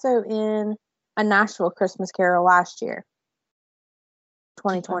was also in A Nashville Christmas Carol last year.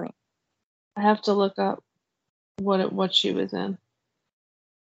 2020. I have to look up what she was in.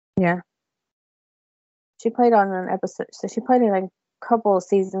 Yeah. She played on an episode. So she played in a couple of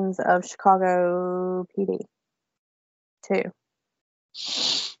seasons of Chicago PD too.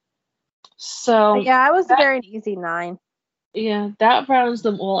 So but yeah, it was a very easy 9. Yeah, that rounds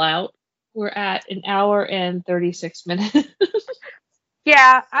them all out. We're at 1 hour and 36 minutes.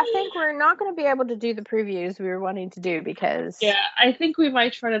 Yeah, I think we're not going to be able to do the previews we were wanting to do because... Yeah, I think we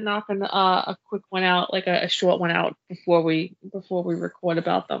might try to knock a quick one out, like a short one out before we record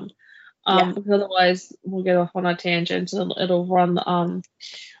about them. Because otherwise we'll get off on a tangent and it'll run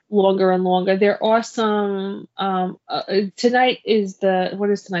longer and longer. There are some... tonight is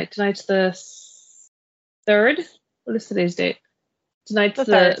what is tonight? Tonight's the 3rd? What is today's date? Tonight's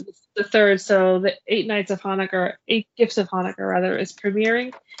the 3rd, so the 8 Gifts of Hanukkah rather, is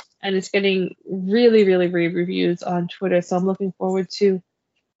premiering, and it's getting really, really rave reviews on Twitter. So I'm looking forward to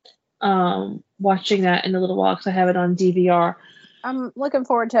watching that in a little while because I have it on DVR. I'm looking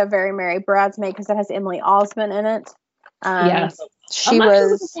forward to A Very Merry Bridesmaid because it has Emily Osment in it. Yes, I'm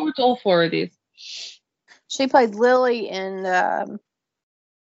looking forward to all 4 of these. She played Lily in Hannah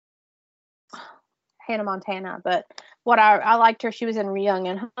Montana, but what I liked her, she was in Young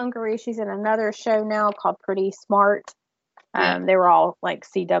and Hungry. She's in another show now called Pretty Smart. They were all like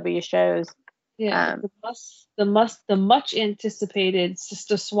CW shows. Yeah, the much anticipated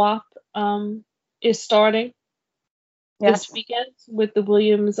Sister Swap is starting this weekend with the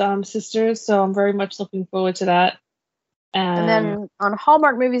Williams sisters. So I'm very much looking forward to that. And then on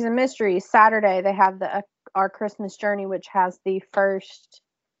Hallmark Movies and Mysteries, Saturday they have Our Christmas Journey, which has the first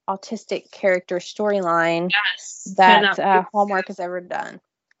autistic character storyline that Hallmark has ever done.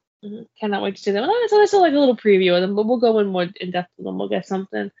 Mm-hmm. Cannot wait to see them. So this is like a little preview of them, but we'll go in more in depth with them. We'll get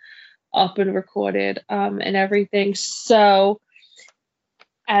something up and recorded and everything. So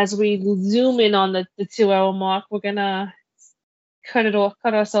as we zoom in on the 2-hour mark, we're gonna cut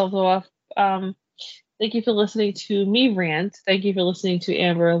ourselves off. Thank you for listening to me rant. Thank you for listening to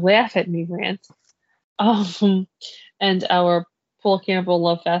Amber laugh at me rant. And our Paul Campbell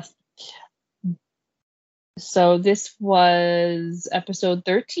Love Fest. So this was episode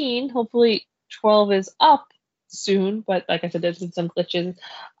 13. Hopefully 12 is up soon, but like I said, there's been some glitches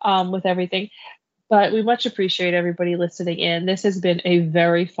with everything. But we much appreciate everybody listening in. This has been a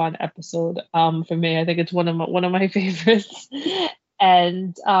very fun episode for me. I think it's one of my favorites.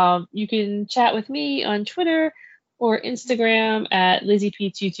 And you can chat with me on Twitter or Instagram at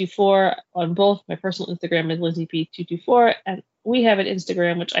LizzieP224 on both. My personal Instagram is LizzieP224, and we have an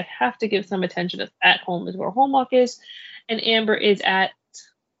Instagram which I have to give some attention. It's at Home is Where Homework is, and Amber is at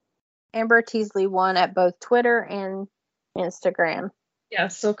Amber Teasley 1 at both Twitter and Instagram. Yeah,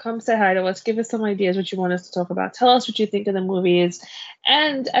 so come say hi to us. Give us some ideas what you want us to talk about. Tell us what you think of the movies.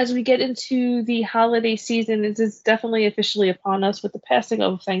 And as we get into the holiday season, it is definitely officially upon us with the passing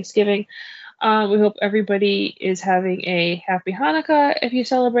of Thanksgiving. We hope everybody is having a happy Hanukkah if you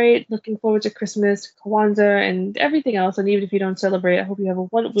celebrate. Looking forward to Christmas, Kwanzaa, and everything else. And even if you don't celebrate, I hope you have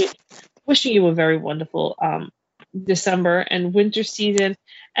wishing you a very wonderful December and winter season.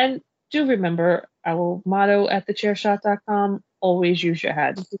 And do remember our motto at thechairshot.com, always use your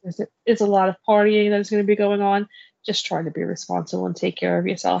head, because it is a lot of partying that is going to be going on. Just try to be responsible and take care of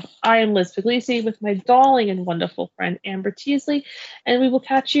yourself. I am Liz Puglisi with my darling and wonderful friend Amber Teasley, and we will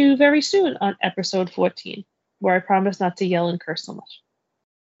catch you very soon on episode 14, where I promise not to yell and curse so much.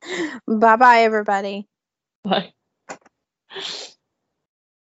 Bye-bye, everybody. Bye.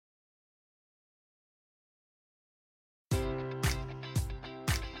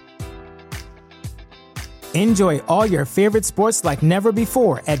 Enjoy all your favorite sports like never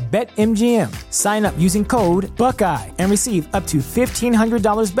before at BetMGM. Sign up using code Buckeye and receive up to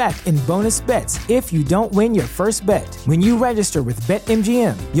 $1,500 back in bonus bets if you don't win your first bet. When you register with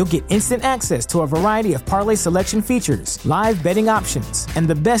BetMGM, you'll get instant access to a variety of parlay selection features, live betting options, and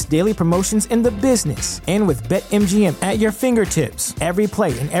the best daily promotions in the business. And with BetMGM at your fingertips, every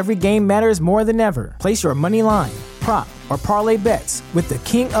play and every game matters more than ever. Place your money line, prop, or parlay bets with the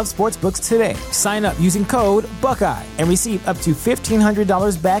king of sportsbooks today. Sign up using code Buckeye and receive up to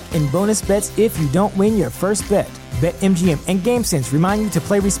 $1,500 back in bonus bets if you don't win your first bet. BetMGM and GameSense remind you to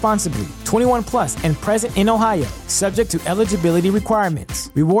play responsibly. 21 plus and present in Ohio, subject to eligibility requirements.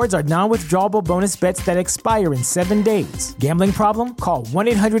 Rewards are non-withdrawable bonus bets that expire in 7 days. Gambling problem? Call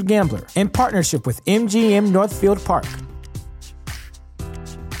 1-800-GAMBLER in partnership with MGM Northfield Park.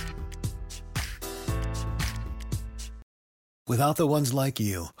 Without the ones like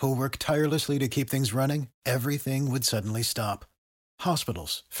you, who work tirelessly to keep things running, everything would suddenly stop.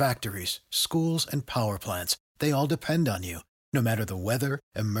 Hospitals, factories, schools, and power plants, they all depend on you. No matter the weather,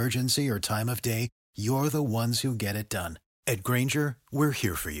 emergency, or time of day, you're the ones who get it done. At Grainger, we're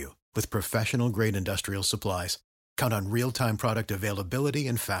here for you with professional-grade industrial supplies. Count on real-time product availability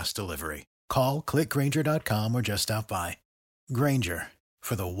and fast delivery. Call, click Grainger.com, or just stop by. Grainger,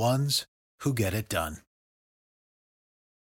 for the ones who get it done.